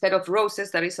flower instead of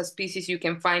roses, that is a species you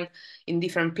can find in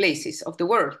different places of the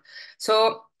world.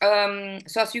 So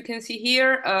as you can see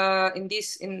here,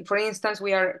 for instance,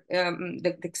 we are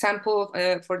the example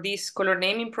for this color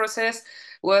naming process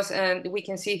was, and we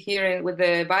can see here with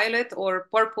the violet or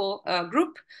purple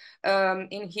group.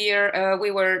 In here, we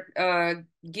were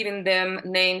giving them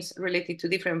names related to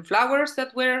different flowers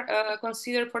that were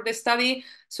considered for the study.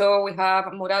 So we have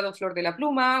Morado Flor de la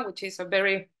Pluma, which is a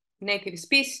very native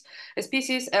species,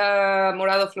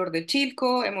 Morado Flor de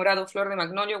Chilco, and Morado Flor de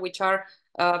Magnolio, which are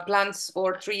plants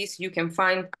or trees you can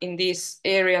find in this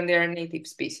area, and they are native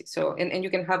species. So, and you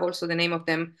can have also the name of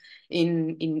them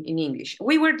in English.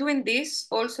 We were doing this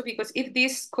also because if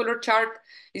this color chart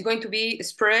is going to be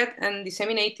spread and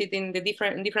disseminated in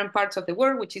different parts of the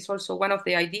world, which is also one of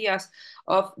the ideas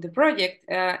of the project,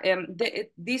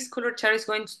 this color chart is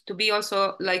going to be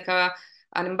also like an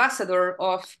ambassador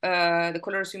of the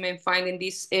colors you may find in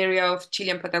this area of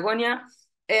Chile and Patagonia.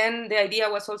 And the idea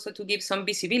was also to give some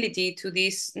visibility to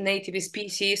these native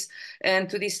species and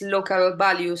to these local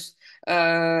values,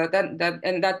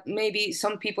 that maybe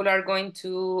some people are going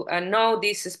to know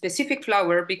this specific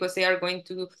flower because they are going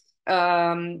to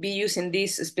be using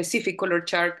this specific color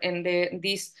chart, and in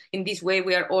this way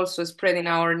we are also spreading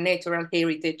our natural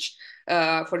heritage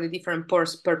for the different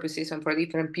purposes and for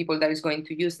different people that is going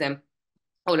to use them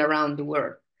all around the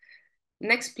world.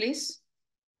 Next, please.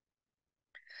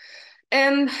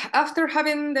 And after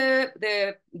having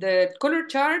the color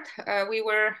chart, we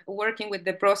were working with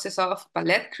the process of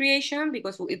palette creation,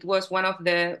 because it was one of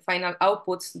the final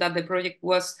outputs that the project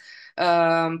was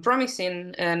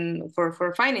promising and for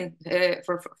funding.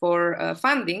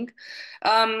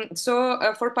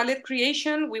 So for palette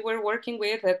creation, we were working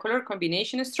with color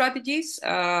combination strategies,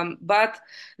 but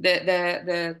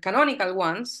the canonical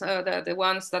ones, the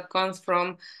ones that comes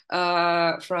from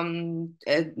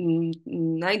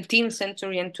 19th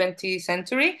century and 20th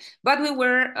century, but we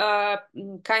were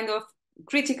kind of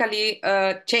critically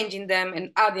changing them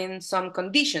and adding some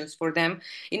conditions for them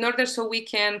in order so we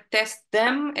can test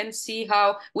them and see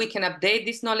how we can update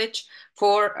this knowledge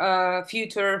for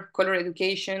future color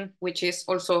education, which is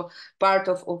also part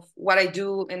of what I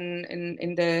do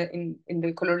in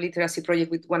the color literacy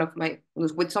project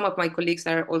with some of my colleagues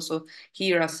that are also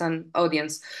here as an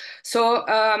audience. So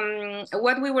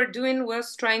what we were doing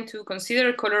was trying to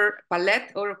consider color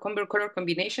palette or color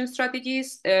combination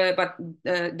strategies, but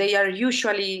they are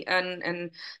usually and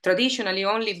traditionally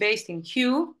only based in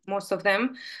hue, most of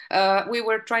them. We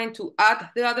were trying to add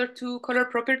the other two color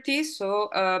properties, so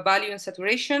value and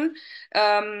saturation,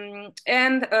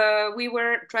 and we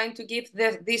were trying to give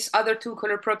these other two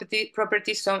color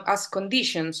properties as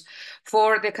conditions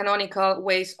for the canonical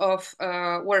ways of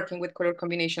working with color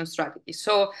combination strategies.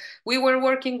 So we were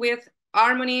working with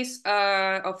harmonies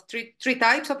of three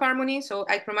types of harmony, so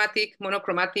achromatic,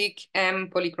 monochromatic,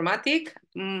 and polychromatic,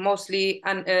 mostly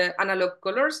analog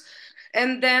colors,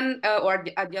 and then or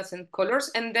adjacent colors.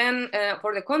 And then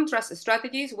for the contrast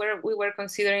strategies, where we were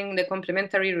considering the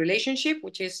complementary relationship,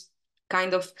 which is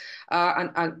kind of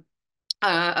a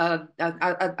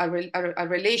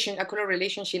color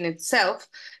relation in itself,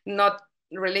 not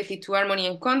related to harmony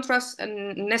and contrast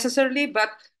necessarily, but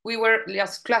we were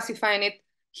just classifying it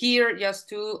here just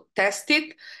to test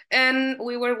it. And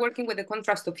we were working with the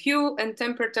contrast of hue and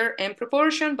temperature and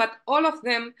proportion, but all of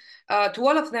them, to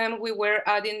all of them, we were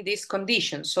adding these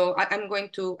conditions. So I'm going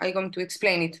to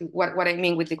explain it, what I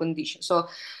mean with the condition. So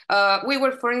we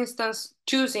were, for instance,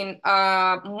 choosing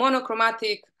a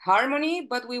monochromatic harmony,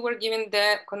 but we were given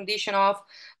the condition of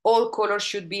all colors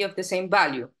should be of the same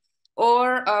value.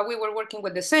 Or we were working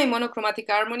with the same monochromatic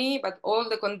harmony, but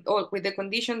with the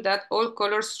condition that all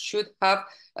colors should have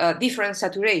different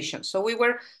saturation. So we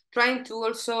were trying to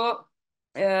also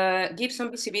give some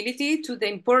visibility to the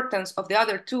importance of the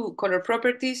other two color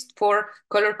properties for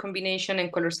color combination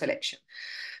and color selection.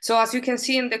 So as you can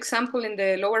see in the example in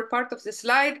the lower part of the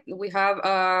slide, we have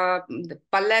the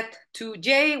palette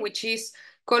 2J, which is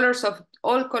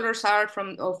all colors are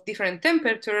of different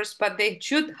temperatures, but they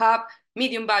should have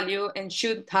medium value and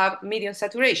should have medium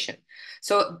saturation.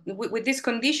 So with this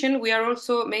condition, we are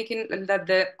also making that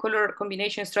the color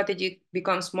combination strategy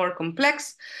becomes more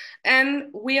complex. And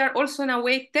we are also in a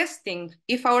way testing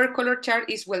if our color chart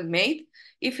is well made,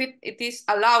 if it is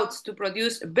allowed to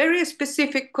produce very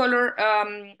specific color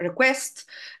requests,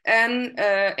 and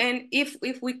if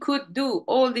we could do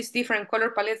all these different color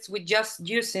palettes with just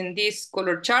using this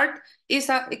color chart, we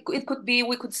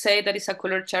could say that it's a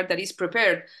color chart that is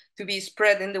prepared to be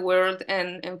spread in the world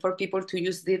and for people to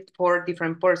use it for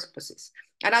different purposes.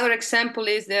 Another example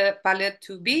is the palette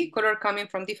 2B, color coming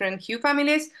from different hue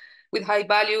families with high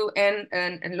value and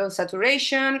low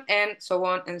saturation, and so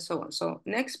on and so on. So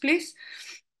next, please.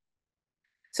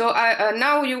 So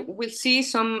now you will see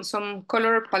some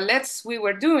color palettes we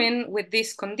were doing with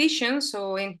these conditions.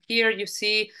 So in here you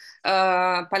see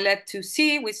palette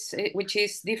 2C, which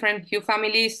is different hue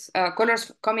families,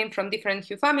 colors coming from different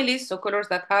hue families, so colors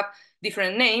that have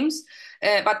different names,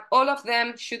 but all of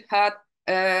them should have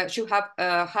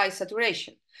high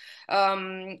saturation.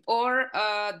 Then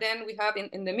we have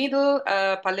in the middle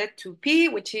palette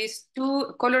 2P, which is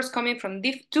two colors coming from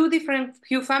two different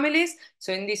hue families.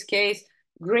 So in this case,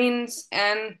 greens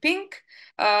and pink,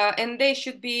 and they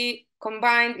should be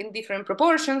combined in different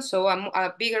proportions. So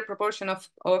a bigger proportion of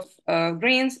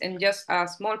greens and just a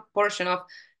small portion of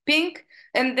pink,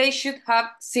 and they should have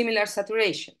similar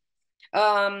saturation.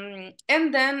 And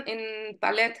then in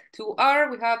palette 2R,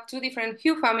 we have two different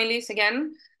hue families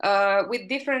again, with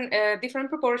different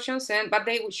proportions, but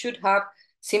they should have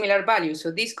similar values. So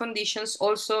these conditions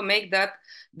also make that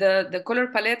the color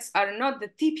palettes are not the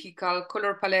typical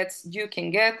color palettes you can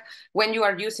get when you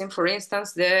are using, for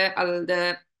instance,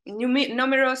 the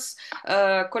numerous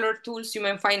color tools you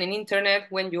may find in internet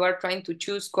when you are trying to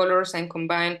choose colors and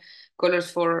combine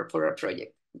colors for a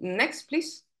project. Next,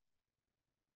 please.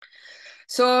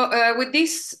 So with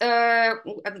this,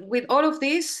 with all of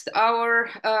this, our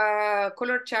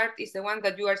color chart is the one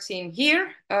that you are seeing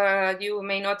here. You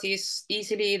may notice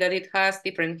easily that it has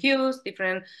different hues,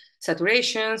 different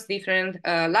saturations, different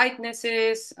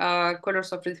lightnesses,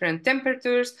 colors of different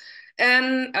temperatures.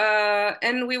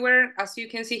 And we were, as you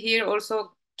can see here,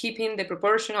 also keeping the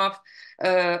proportion of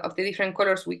the different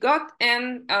colors we got.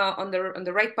 And on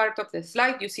the right part of the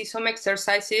slide, you see some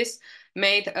exercises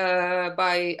made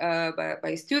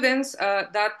by students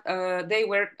that they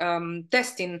were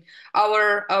testing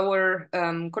our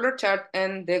color chart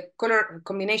and the color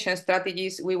combination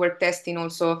strategies we were testing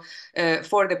also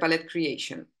for the palette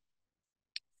creation.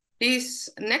 Please,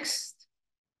 next.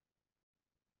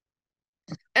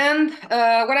 And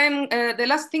what the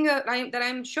last thing that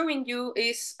I'm showing you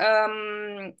is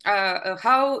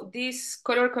how this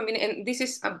color combination, and this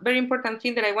is a very important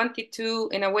thing that I wanted to,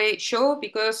 in a way, show,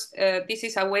 because this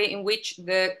is a way in which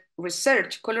the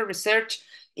color research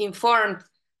informed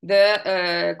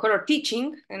the color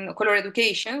teaching and color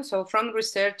education. So from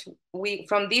research,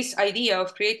 from this idea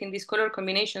of creating these color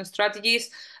combination strategies,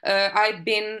 I'm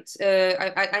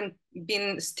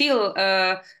still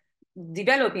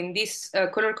developing these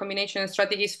color combination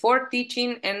strategies for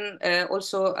teaching, and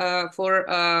also for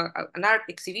an art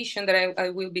exhibition that I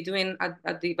will be doing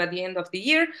by the end of the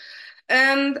year.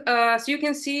 And so you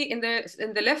can see in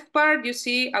the left part, you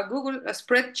see a Google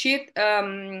spreadsheet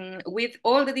with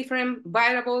all the different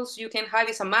variables you can have.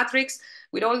 It's a matrix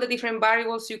with all the different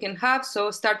variables you can have.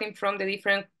 So starting from the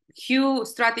different hue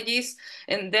strategies,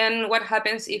 and then what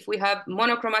happens if we have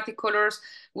monochromatic colors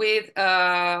with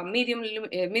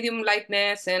medium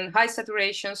lightness and high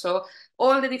saturation. So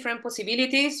all the different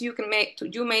possibilities you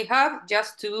may have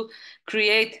just to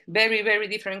create very, very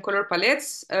different color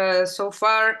palettes. So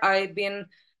far, I've been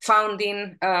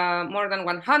founding more than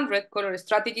 100 color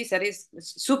strategies. That is,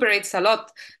 superates a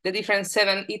lot the different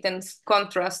 7 items,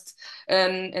 contrasts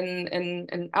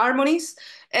and harmonies.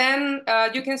 And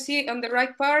you can see on the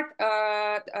right part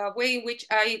a way in which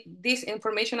this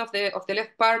information of the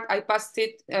left part, I passed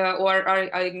it or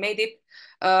I made it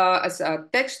as a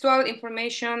textual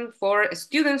information for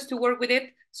students to work with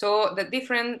it. So the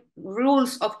different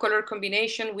rules of color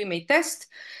combination we may test,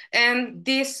 and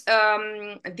these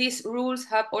rules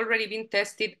have already been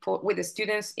tested with the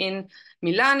students in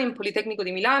Milan, in Politecnico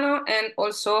di Milano, and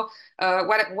also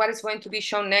what is going to be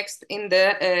shown next in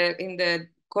the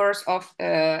course of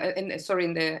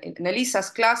in Elisa's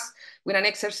class, with an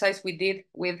exercise we did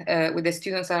with the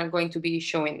students that I'm going to be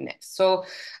showing next. So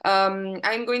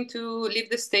I'm going to leave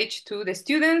the stage to the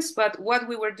students, but what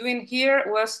we were doing here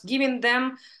was giving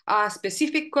them a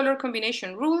specific color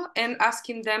combination rule and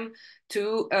asking them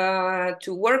to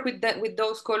work with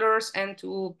those colors and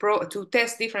to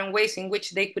test different ways in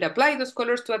which they could apply those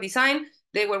colors to a design.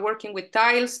 They were working with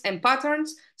tiles and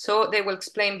patterns, so they will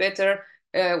explain better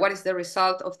what is the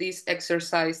result of this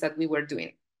exercise that we were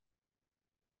doing.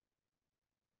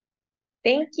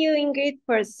 Thank you, Ingrid,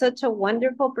 for such a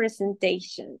wonderful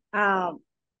presentation. Our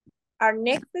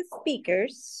next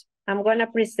speakers, I'm going to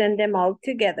present them all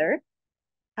together,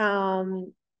 are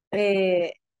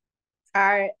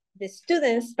the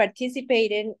students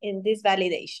participating in this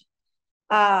validation.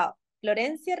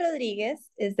 Florencia Rodríguez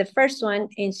is the first one,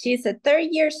 and she's a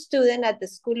third-year student at the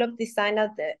School of Design of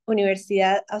the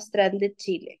Universidad Austral de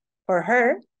Chile. For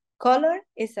her, color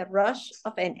is a rush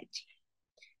of energy.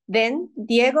 Then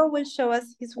Diego will show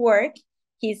us his work.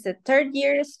 He's a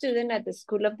third-year student at the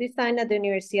School of Design at the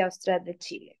Universidad Austral de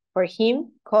Chile. For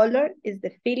him, color is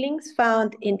the feelings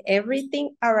found in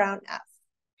everything around us.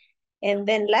 And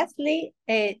then lastly,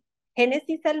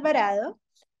 Génesis Alvarado,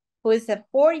 who is a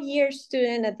 4-year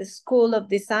student at the School of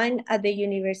Design at the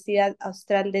Universidad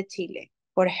Austral de Chile.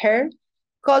 For her,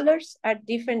 colors are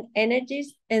different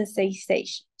energies and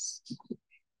sensations.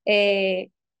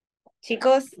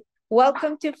 Chicos,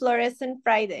 welcome to Fluorescent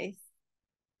Fridays.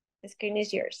 The screen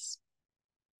is yours.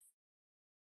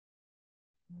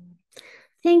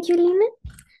 Thank you,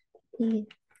 Lina.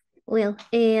 Well,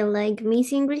 like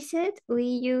Miss Ingrid said, we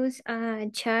use a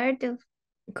chart of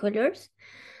colors.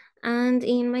 And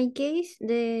in my case,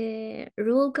 the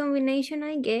rule combination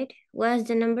I get was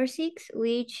the number 6,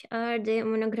 which are the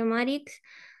monochromatics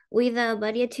with a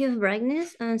variety of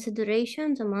brightness and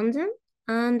saturations among them.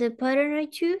 And the pattern I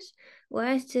choose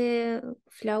was the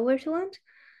flowers one,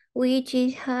 which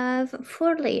have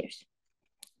 4 layers.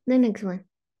 The next one.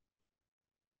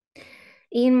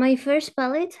 In my first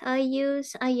palette, I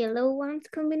use a yellow ones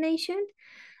combination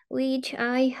which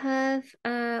I have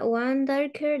one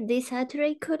darker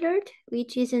desaturate colored,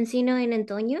 which is Encino and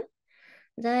Antonio,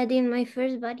 that in my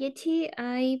first variety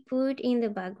I put in the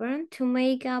background to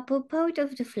make a pop out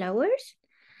of the flowers.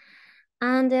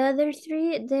 And the other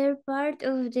three, they're part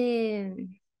of the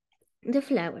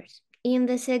flowers. In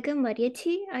the second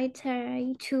variety, I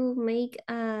try to make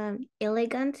an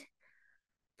elegant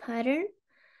pattern,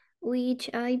 which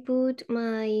I put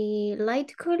my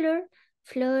light color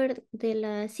Flor de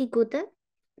la Cicuta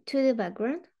to the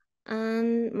background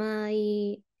and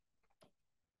my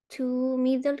two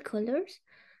middle colors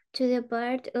to the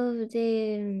part of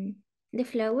the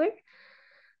flower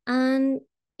and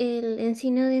el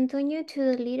encino de Antonio to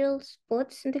the little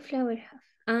spots the flower have.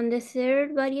 And the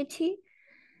third variety,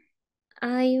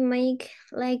 I make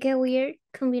like a weird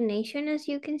combination, as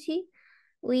you can see,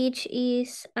 which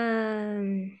is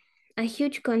a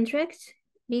huge contrast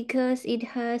because it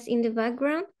has in the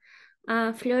background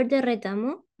a flor de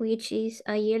retamo, which is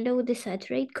a yellow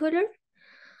desaturate color,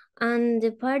 and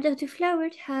the part of the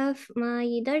flowers have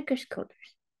my darker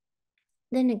colors.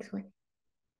 The next one.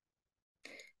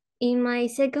 In my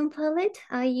second palette,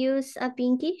 I use a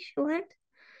pinkish one,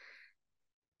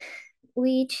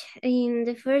 which in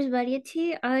the first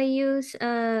variety, I use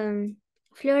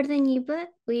Flor de Nipa,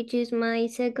 which is my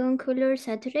second color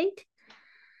saturate,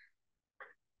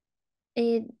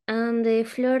 and the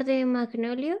Flor de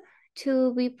Magnolia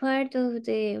to be part of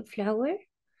the flower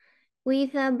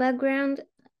with a background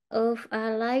of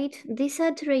a light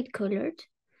desaturate color.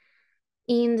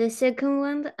 In the second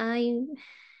one,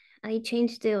 I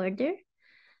changed the order,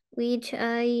 which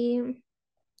I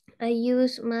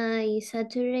use my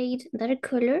saturate dark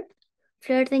color,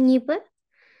 Flor de Nipa,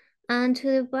 and to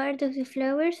the part of the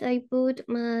flowers, I put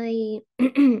my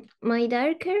my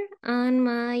darker and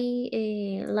my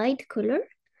light color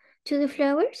to the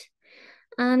flowers.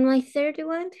 And my third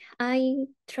one, I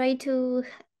try to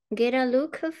get a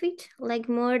look of it, like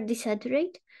more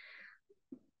desaturate.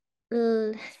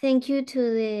 Thank you to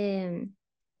the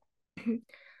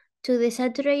to the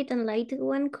saturate and light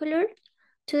one color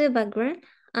to the background,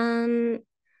 and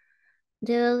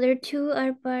the other two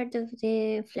are part of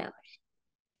the flowers.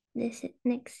 This is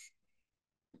next.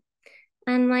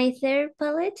 And my third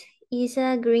palette is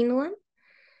a green one,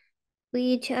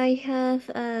 which I have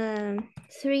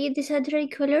 3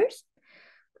 desaturate colors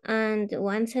and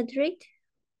 1 saturate,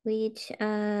 which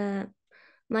my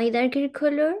darker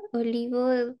color,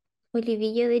 Olivillo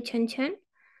de Chan Chan,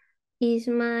 is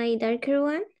my darker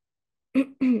one.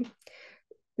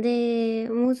 The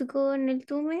Musgo Nel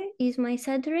Tume is my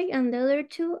saturate, and the other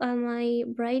two are my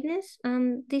brightness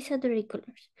and desaturate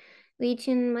colors, which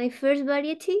in my first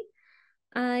variety,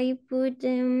 I put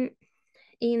them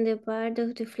in the part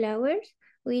of the flowers,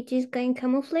 which is kind of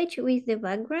camouflage with the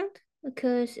background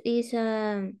because it's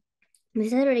a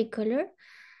desaturate color,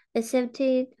 except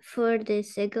for the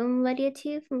second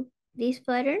variety of this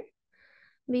pattern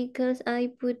because I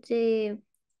put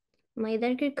my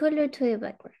darker color to the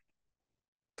background.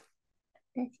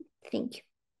 That's it. Thank you.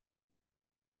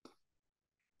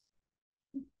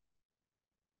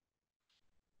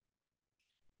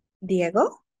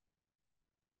 Diego?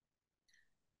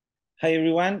 Hi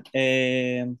everyone.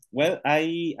 Well,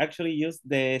 I actually used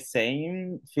the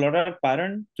same floral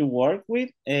pattern to work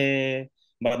with,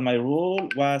 but my rule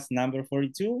was number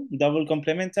 42, double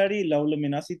complementary, low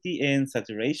luminosity and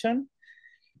saturation.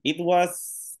 It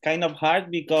was kind of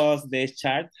hard because the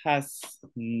chart has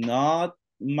not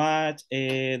much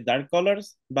dark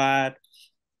colors, but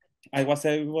I was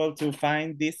able to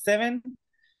find these 7.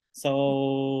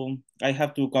 So I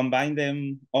have to combine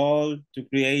them all to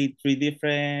create 3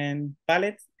 different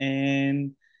palettes.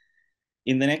 And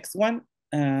in the next one,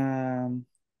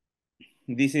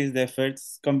 this is the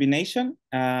first combination.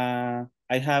 I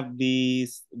have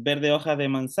this verde hoja de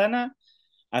manzana,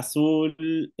 azul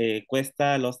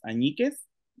cuesta los añiques,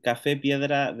 café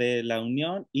piedra de la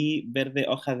unión y verde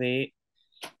hoja de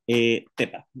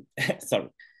tepa. Sorry.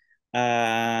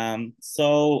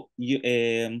 So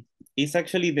it's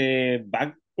actually the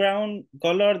background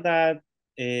color that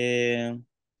the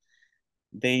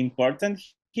important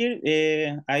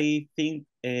here. I think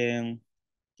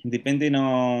depending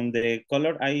on the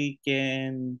color I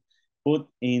can put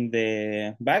in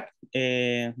the back,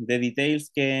 the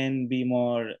details can be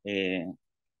more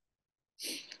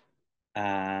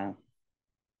I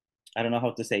don't know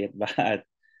how to say it, but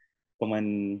como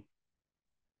en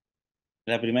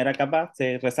la primera capa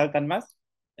se resaltan más.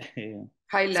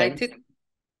 Highlighted.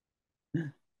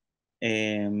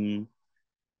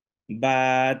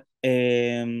 But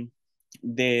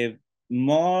the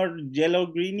more yellow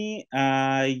greeny.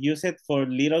 I use it for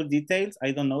little details.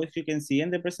 I don't know if you can see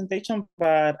in the presentation,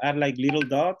 but are like little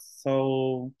dots.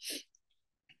 So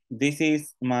this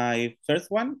is my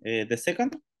first one. The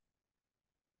second.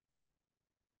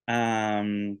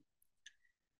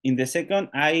 In the second,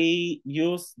 I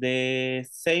use the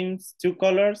same two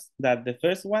colors that the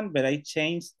first one, but I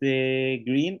changed the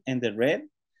green and the red.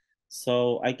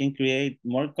 So I can create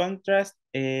more contrast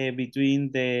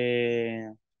between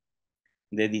the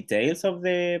details of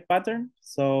the pattern.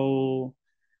 So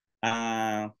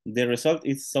the result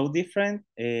is so different.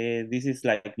 This is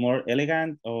like more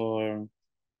elegant or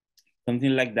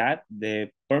something like that.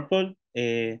 The purple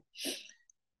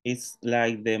is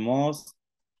like the most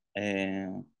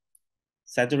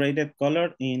saturated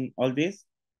color in all this,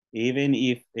 even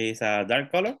if it's a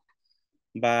dark color.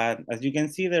 But as you can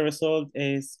see, the result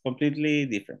is completely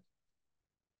different.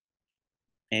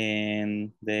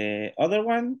 And the other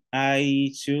one,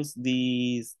 I choose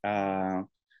this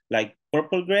like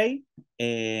purple gray,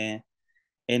 and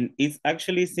it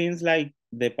actually seems like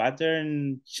the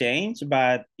pattern changed,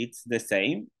 but it's the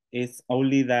same. It's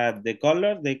only that the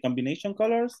color, the combination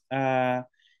colors,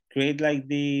 create like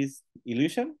this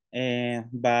illusion,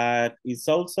 but it's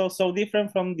also so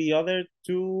different from the other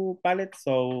two palettes.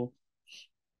 So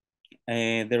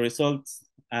the results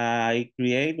I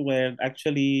create were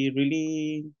actually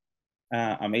really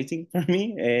amazing for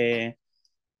me.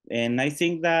 And I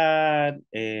think that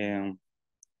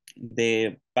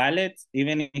the palettes,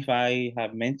 even if I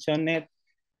have mentioned it,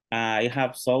 I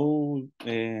have so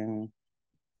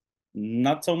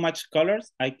not so much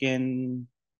colors.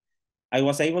 I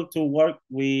was able to work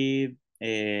with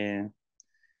 3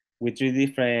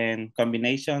 different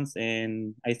combinations,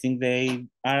 and I think they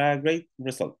are a great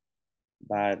result.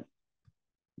 But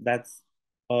that's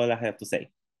all I have to say.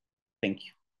 Thank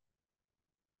you.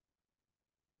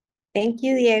 Thank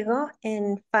you, Diego.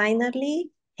 And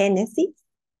finally, Génesis.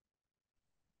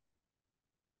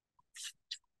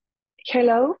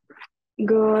 Hello,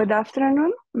 good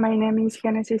afternoon. My name is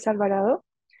Génesis Alvarado,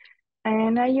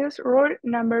 and I use rule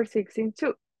number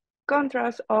 16.2,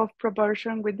 contrast of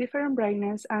proportion with different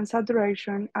brightness and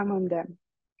saturation among them.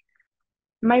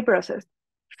 My process.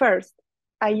 First,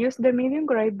 I use the medium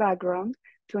gray background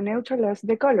to neutralize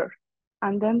the color,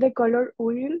 and then the color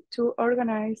wheel to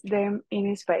organize them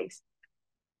in space.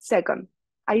 Second,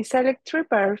 I select 3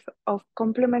 pairs of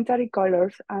complementary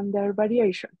colors and their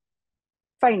variation.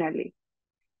 Finally,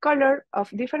 color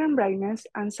of different brightness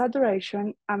and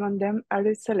saturation among them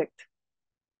are selected.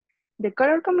 The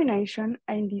color combination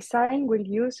and design we'll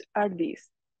use are these.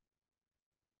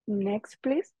 Next,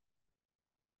 please.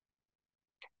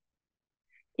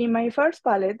 In my first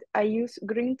palette, I use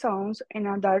green tones and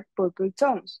a dark purple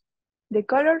tones. The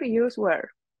color used were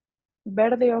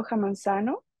verde hoja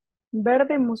manzano,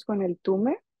 verde musgo en el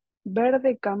tume,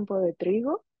 verde campo de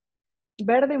trigo,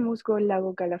 verde musgo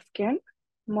lago Calafquén,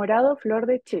 morado flor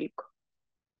de chilco.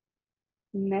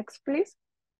 Next, please.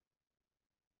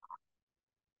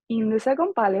 In the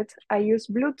second palette, I use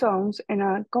blue tones and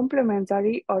a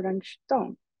complementary orange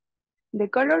tone. The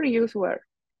color used were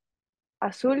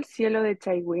azul cielo de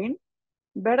Chaiwin,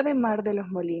 verde mar de los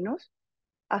molinos,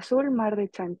 azul mar de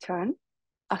Chan Chan,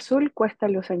 azul cuesta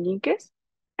los añiques,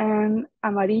 and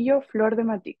amarillo flor de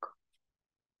matico.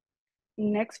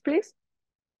 Next, please.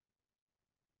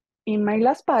 In my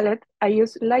last palette, I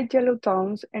use light yellow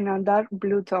tones and a dark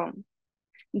blue tone.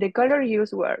 The color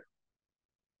used were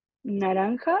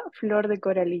naranja, flor de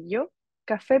coralillo,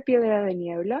 café piedra de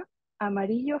niebla,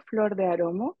 amarillo flor de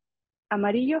aromo,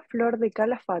 amarillo flor de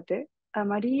calafate,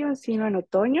 amarillo encino en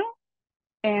otoño,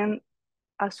 and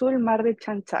azul mar de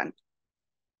Chan Chan.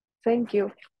 Thank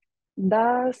you.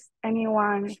 Does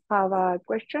anyone have a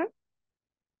question?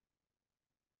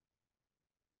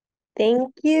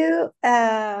 Thank you,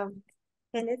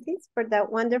 Genesis, for that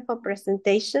wonderful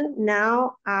presentation.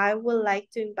 Now I would like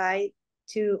to invite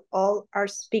to all our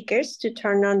speakers to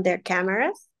turn on their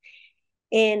cameras.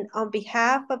 And on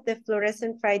behalf of the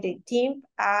Fluorescent Friday team,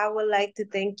 I would like to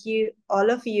thank you,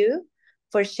 all of you,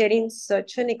 for sharing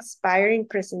such an inspiring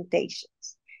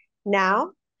presentations.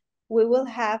 Now, we will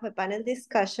have a panel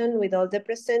discussion with all the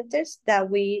presenters that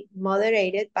we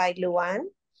moderated by Luan.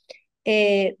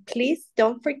 Please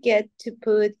don't forget to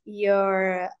put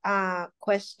your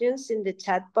questions in the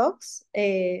chat box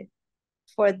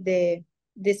for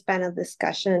this panel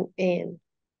discussion and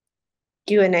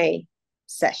Q&A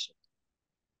session.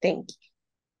 Thank you.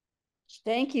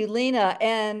 Thank you, Lena.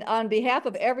 And on behalf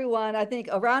of everyone, I think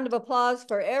a round of applause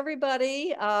for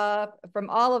everybody from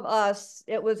all of us.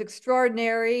 It was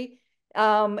extraordinary.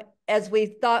 As we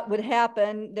thought would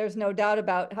happen, there's no doubt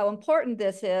about how important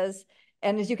this is.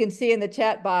 And as you can see in the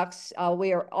chat box,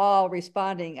 we are all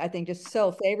responding, I think, just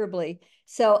so favorably.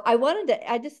 So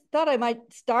I just thought I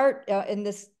might start in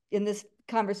this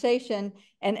conversation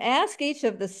and ask each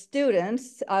of the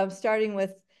students, starting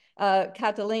with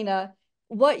Catalina,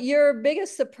 what your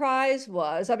biggest surprise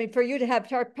was. I mean, for you to have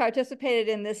participated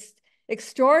in this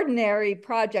extraordinary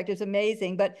project is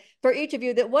amazing, but for each of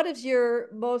you, what is your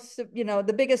most,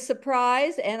 the biggest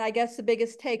surprise and I guess the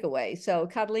biggest takeaway? So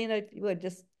Catalina, if you would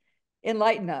just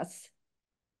enlighten us.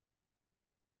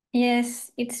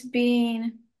 Yes, it's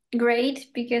been great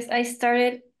because I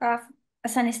started off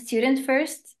as a student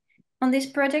first on this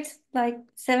project like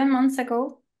 7 months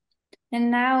ago.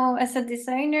 And now as a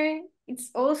designer,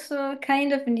 it's also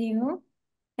kind of new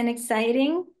and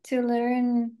exciting to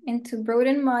learn and to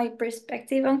broaden my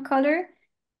perspective on color.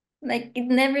 Like it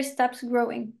never stops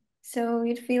growing. So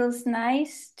it feels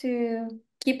nice to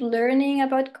keep learning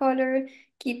about color,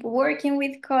 keep working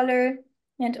with color,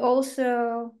 and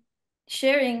also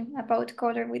sharing about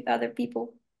color with other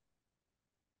people.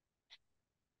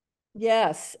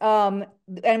 Yes, and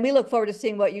we look forward to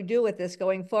seeing what you do with this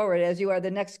going forward as you are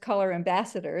the next color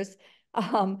ambassadors,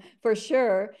 for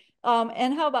sure.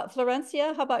 And how about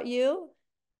Florencia? How about you?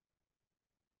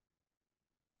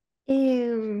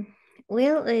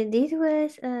 Well, this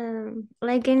was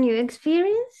like a new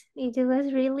experience. It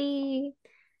was really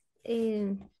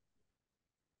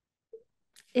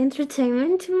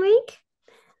entertainment to make.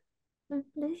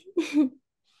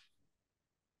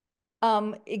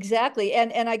 Exactly.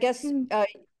 And I guess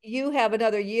you have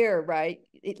another year, right?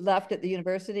 Left at the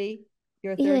university,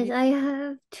 your third Yes, year? I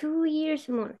have 2 years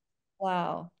more.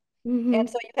 Wow. Mhm. And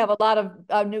so you have a lot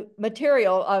of new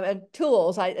material and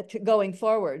tools going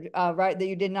forward, right, that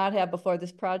you did not have before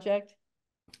this project?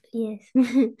 Yes.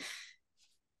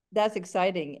 That's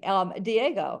exciting.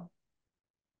 Diego.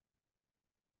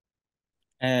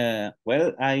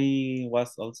 Well, I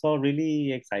was also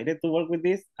really excited to work with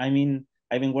this. I mean,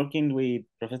 I've been working with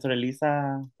Professor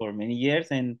Elisa for many years,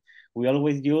 and we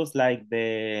always use like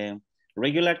the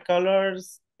regular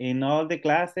colors in all the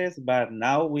classes, but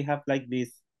now we have like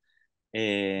this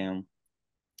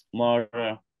more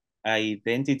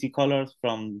identity colors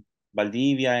from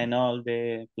Valdivia and all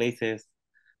the places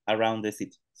around the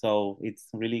city. So it's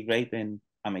really great and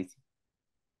amazing.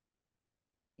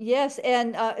 Yes,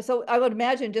 and so I would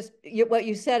imagine just what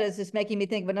you said is just making me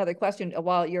think of another question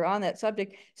while you're on that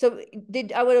subject. So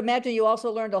I would imagine you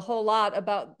also learned a whole lot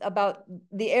about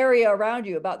the area around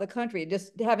you, about the country,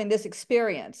 just having this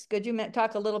experience. Could you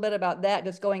talk a little bit about that,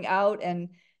 just going out and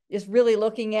just really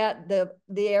looking at the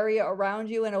area around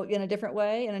you in a different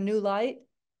way, in a new light?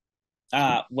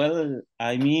 Well,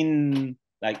 I mean,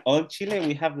 like all Chile,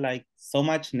 we have like so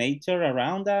much nature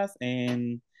around us,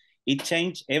 and it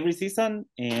changed every season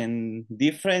in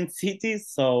different cities.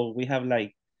 So we have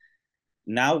like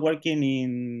now working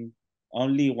in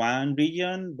only one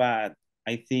region, but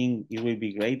I think it will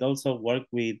be great also work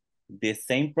with the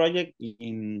same project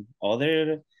in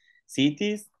other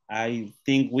cities. I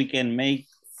think we can make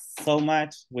so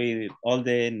much with all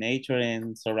the nature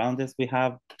and surroundings we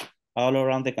have all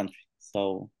around the country.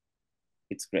 So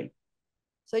it's great.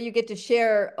 So you get to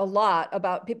share a lot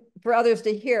about for others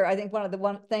to hear. I think one of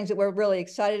the things that we're really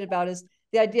excited about is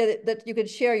the idea that you could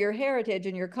share your heritage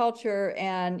and your culture,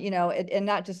 and and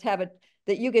not just have it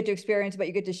that you get to experience, but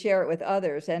you get to share it with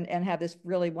others and have this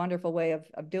really wonderful way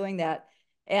of doing that.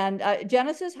 And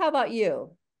Genesis, how about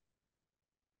you?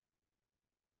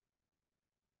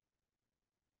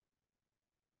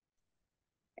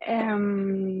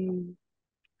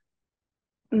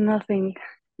 Nothing.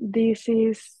 This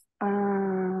is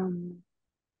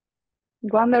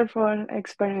wonderful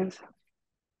experience.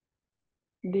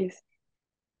 This.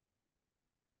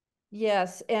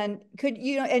 Yes, and could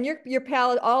and your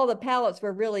palette, all the palettes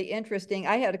were really interesting.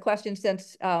 I had a question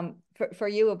since for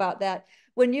you about that.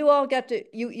 When you all got to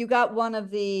you got one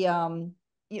of the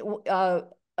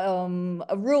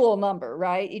a rule number,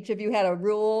 right? Each of you had a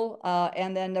rule,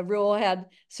 and then the rule had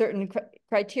certain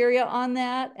criteria on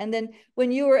that. And then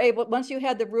when you were once you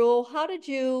had the rule, how did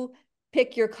you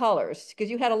pick your colors? Because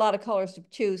you had a lot of colors to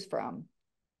choose from.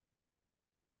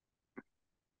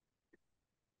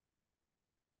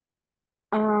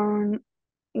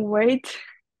 Wait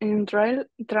and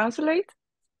translate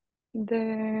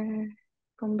the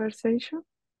conversation.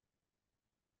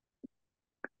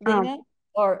 Lina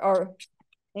or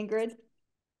Ingrid?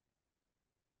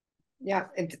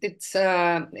 Ya,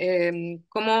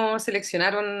 ¿cómo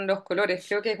seleccionaron los colores?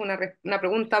 Creo que es una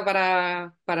pregunta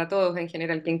para todos en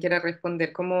general, quien quiera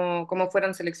responder. ¿Cómo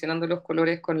fueron seleccionando los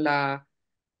colores con la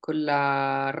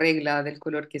regla del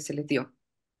color que se les dio?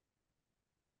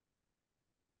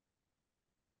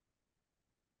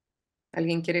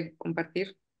 ¿Alguien quiere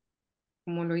compartir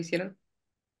cómo lo hicieron?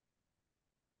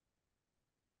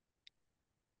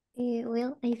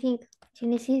 Well, I think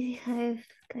Genesis have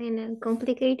kind of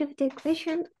complicated the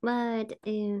question, but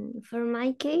for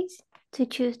my case, to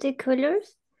choose the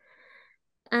colors,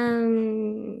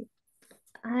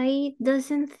 I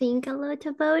doesn't think a lot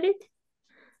about it,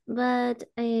 but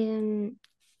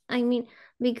I mean,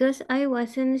 because I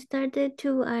wasn't started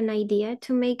to an idea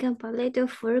to make a palette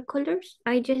of 4 colors,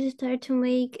 I just started to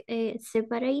make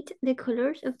separate the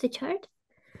colors of the chart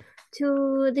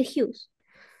to the hues.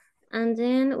 And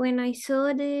then when I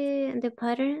saw the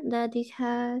pattern that it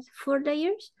has 4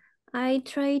 layers, I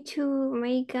tried to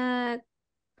make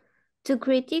to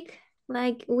critique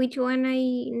like which one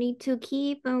I need to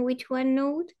keep and which one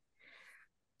not.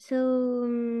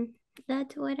 So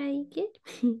that's what I get.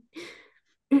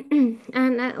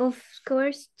 And of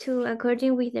course, to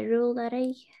according with the rule that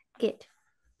I get.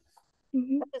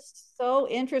 That is so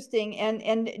interesting.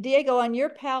 And Diego, on your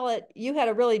palette, you had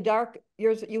a really dark,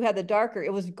 yours, you had the darker,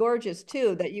 it was gorgeous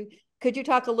too, could you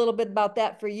talk a little bit about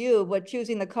that for you, what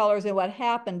choosing the colors and what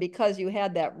happened because you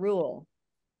had that rule?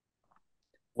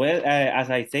 Well, as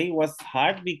I say, it was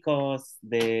hard because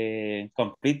the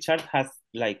complete chart has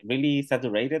like really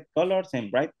saturated colors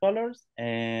and bright colors.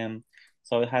 And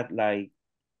so it had like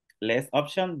less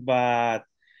option, but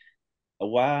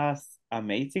was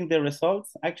amazing the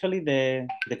results. Actually, the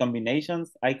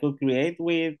combinations I could create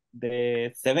with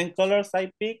the 7 colors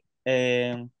I picked.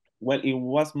 Well, it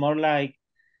was more like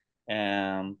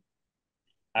I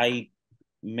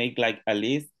make like a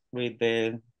list with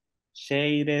the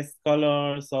shaded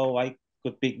colors, so I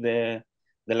could pick the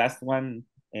last one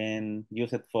and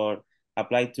use it for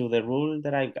apply to the rule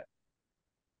that I got.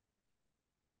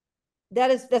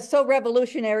 That's so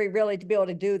revolutionary, really, to be able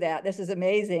to do that. This is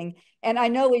amazing. And I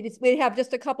know we have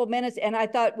just a couple minutes, and I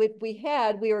thought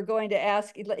we were going to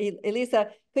ask Elisa,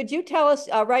 could you tell us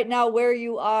right now where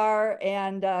you are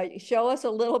and show us a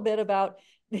little bit about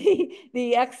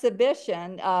the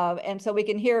exhibition, and so we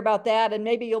can hear about that, and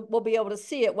maybe we'll be able to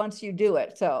see it once you do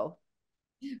it. So.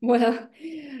 Well,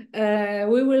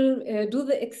 we will do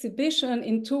the exhibition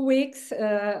in 2 weeks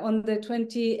on the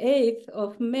 28th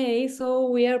of May. So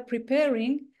we are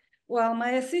preparing. Well,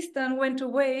 my assistant went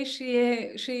away.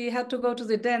 She had to go to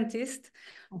the dentist.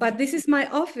 But this is my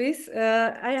office.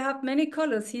 I have many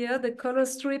colors here. The color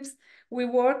strips we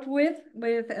worked with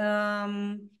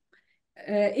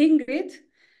Ingrid.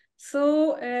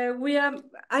 So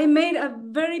I made a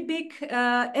very big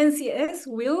NCS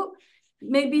wheel.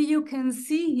 Maybe you can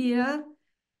see here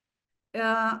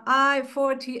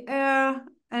I40R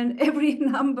and every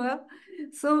number.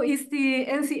 So it's the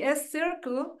NCS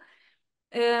circle.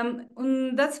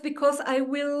 And that's because I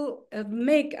will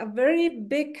make a very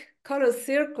big color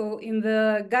circle in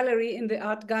the gallery, in the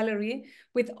art gallery,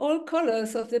 with all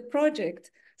colors of the project.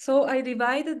 So I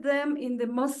divided them in the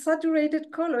most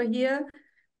saturated color here.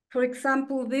 For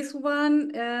example, this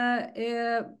one,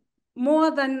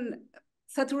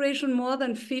 saturation more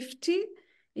than 50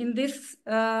 in this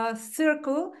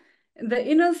circle. The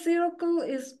inner circle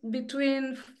is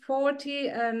between 40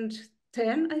 and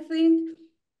 10, I think.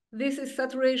 This is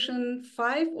saturation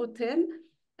 5 or 10,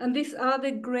 and these are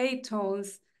the gray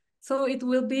tones. So it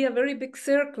will be a very big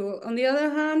circle. On the other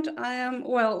hand,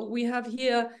 we have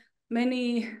here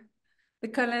the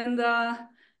calendar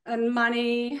and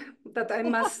money that I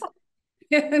must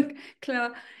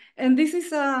clear. And this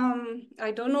is,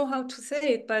 I don't know how to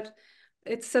say it, but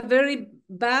it's a very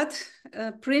bad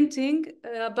printing,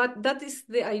 but that is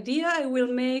the idea. I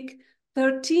will make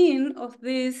 13 of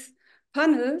these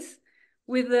panels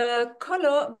with the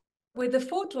color, with the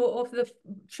photo of the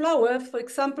flower, for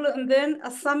example, and then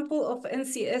a sample of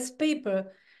NCS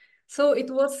paper. So it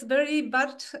was very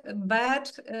bad,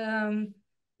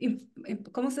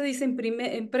 ¿cómo se dice?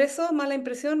 Impreso, mala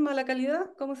impresión, mala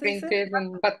calidad, ¿cómo se dice? Printed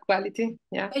and bad quality,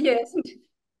 yeah. Yes.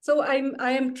 So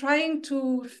I am trying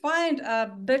to find a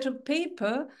better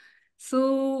paper.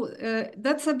 So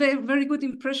that's a very good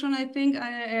impression, I think,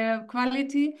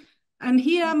 quality. And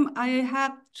here I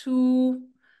have to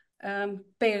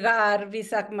pegar,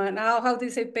 Bisakman. How do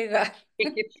you say pegar?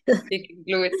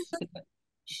 Glue it.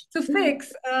 To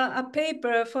fix a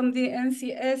paper from the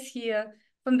NCS here,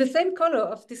 from the same color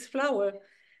of this flower.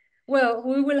 Well,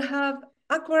 we will have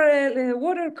aquarelle,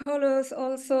 watercolors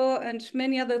also, and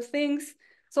many other things.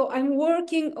 So I'm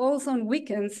working also on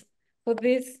weekends for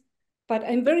this, but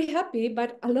I'm very happy,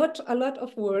 but a lot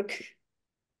of work.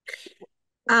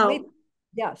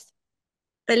 Yes.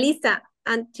 Elisa,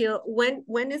 until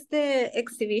when is the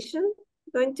exhibition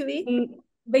going to be?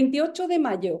 28 de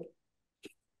mayo.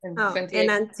 Oh,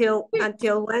 and until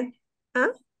when?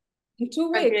 Huh? In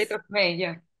 2 28th weeks. of May,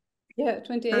 yeah. Yeah,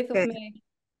 28th Okay. of May.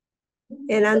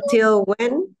 And until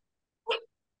when?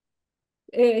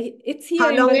 It's here How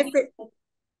in long the is it?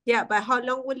 Yeah, but how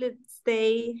long will it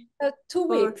stay? 2 for?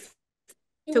 weeks.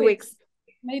 2 weeks.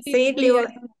 Maybe See, 3. I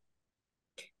don't know.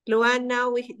 Luan,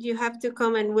 now you have to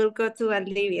come and we'll go to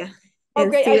Olivia. Oh,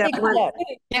 and great. see I that think one.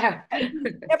 Yeah.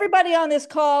 everybody on this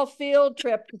call field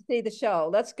trip to see the show.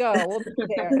 Let's go. We'll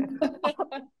be there.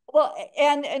 Well,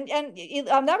 and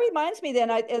that reminds me then,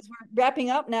 as we're wrapping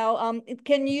up now,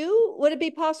 would it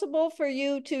be possible for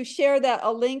you to share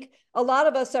a link? A lot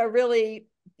of us are really,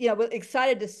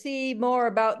 excited to see more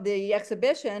about the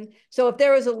exhibition. So if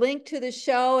there was a link to the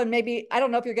show, and maybe, I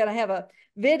don't know if you're going to have a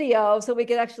video so we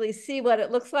could actually see what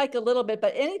it looks like a little bit,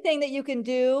 but anything that you can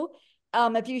do,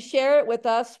 if you share it with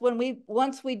us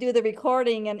once we do the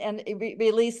recording and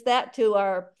release that to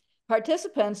our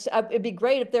participants, it'd be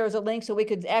great if there was a link so we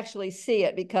could actually see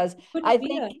it, because I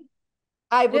think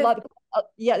I would love,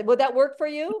 would that work for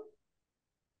you?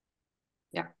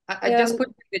 Yeah, I just put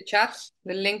in the chat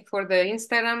the link for the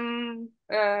Instagram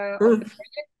of the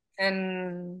project,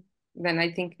 and then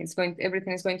I think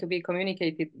everything is going to be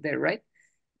communicated there, right?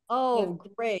 Oh,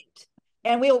 great.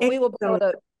 And we will be able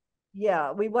to,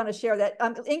 we want to share that.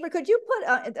 Ingrid, could you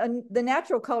put the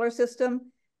natural color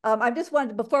system? I just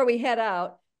wanted, before we head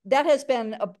out, that has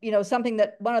been, something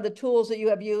that one of the tools that you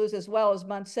have used, as well as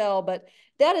Munsell, but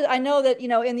that is, I know that,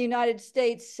 in the United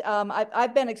States,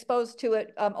 I've been exposed to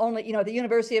it only, the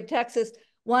University of Texas.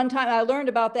 One time I learned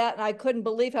about that and I couldn't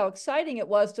believe how exciting it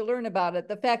was to learn about it.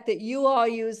 The fact that you all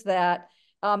use that,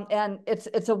 and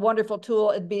it's a wonderful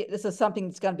tool. This is something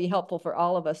that's going to be helpful for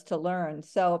all of us to learn.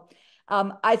 So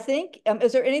I think,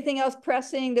 is there anything else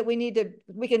pressing that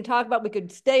we can talk about? We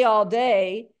could stay all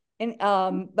day.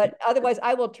 But otherwise,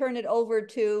 I will turn it over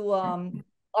to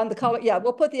on the color. Yeah,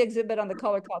 we'll put the exhibit on the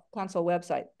Color Council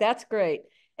website. That's great,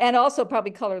 and also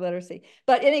probably color literacy.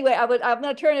 But anyway, I'm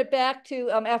going to turn it back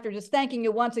to after just thanking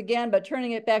you once again, but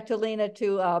turning it back to Lena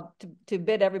to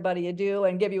bid everybody adieu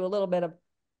and give you a little bit of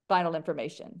final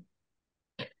information.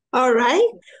 All right.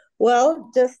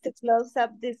 Well, just to close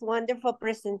up this wonderful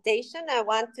presentation, I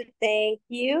want to thank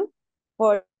you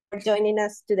for joining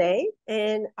us today.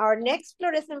 And our next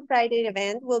Fluorescent Friday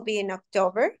event will be in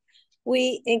October.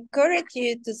 We encourage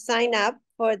you to sign up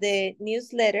for the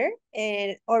newsletter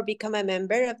or become a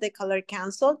member of the Color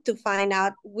Council to find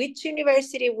out which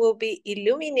university will be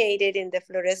illuminated in the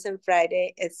Fluorescent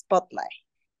Friday spotlight.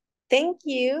 Thank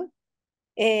you,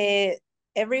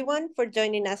 everyone, for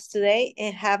joining us today,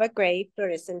 and have a great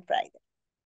Fluorescent Friday.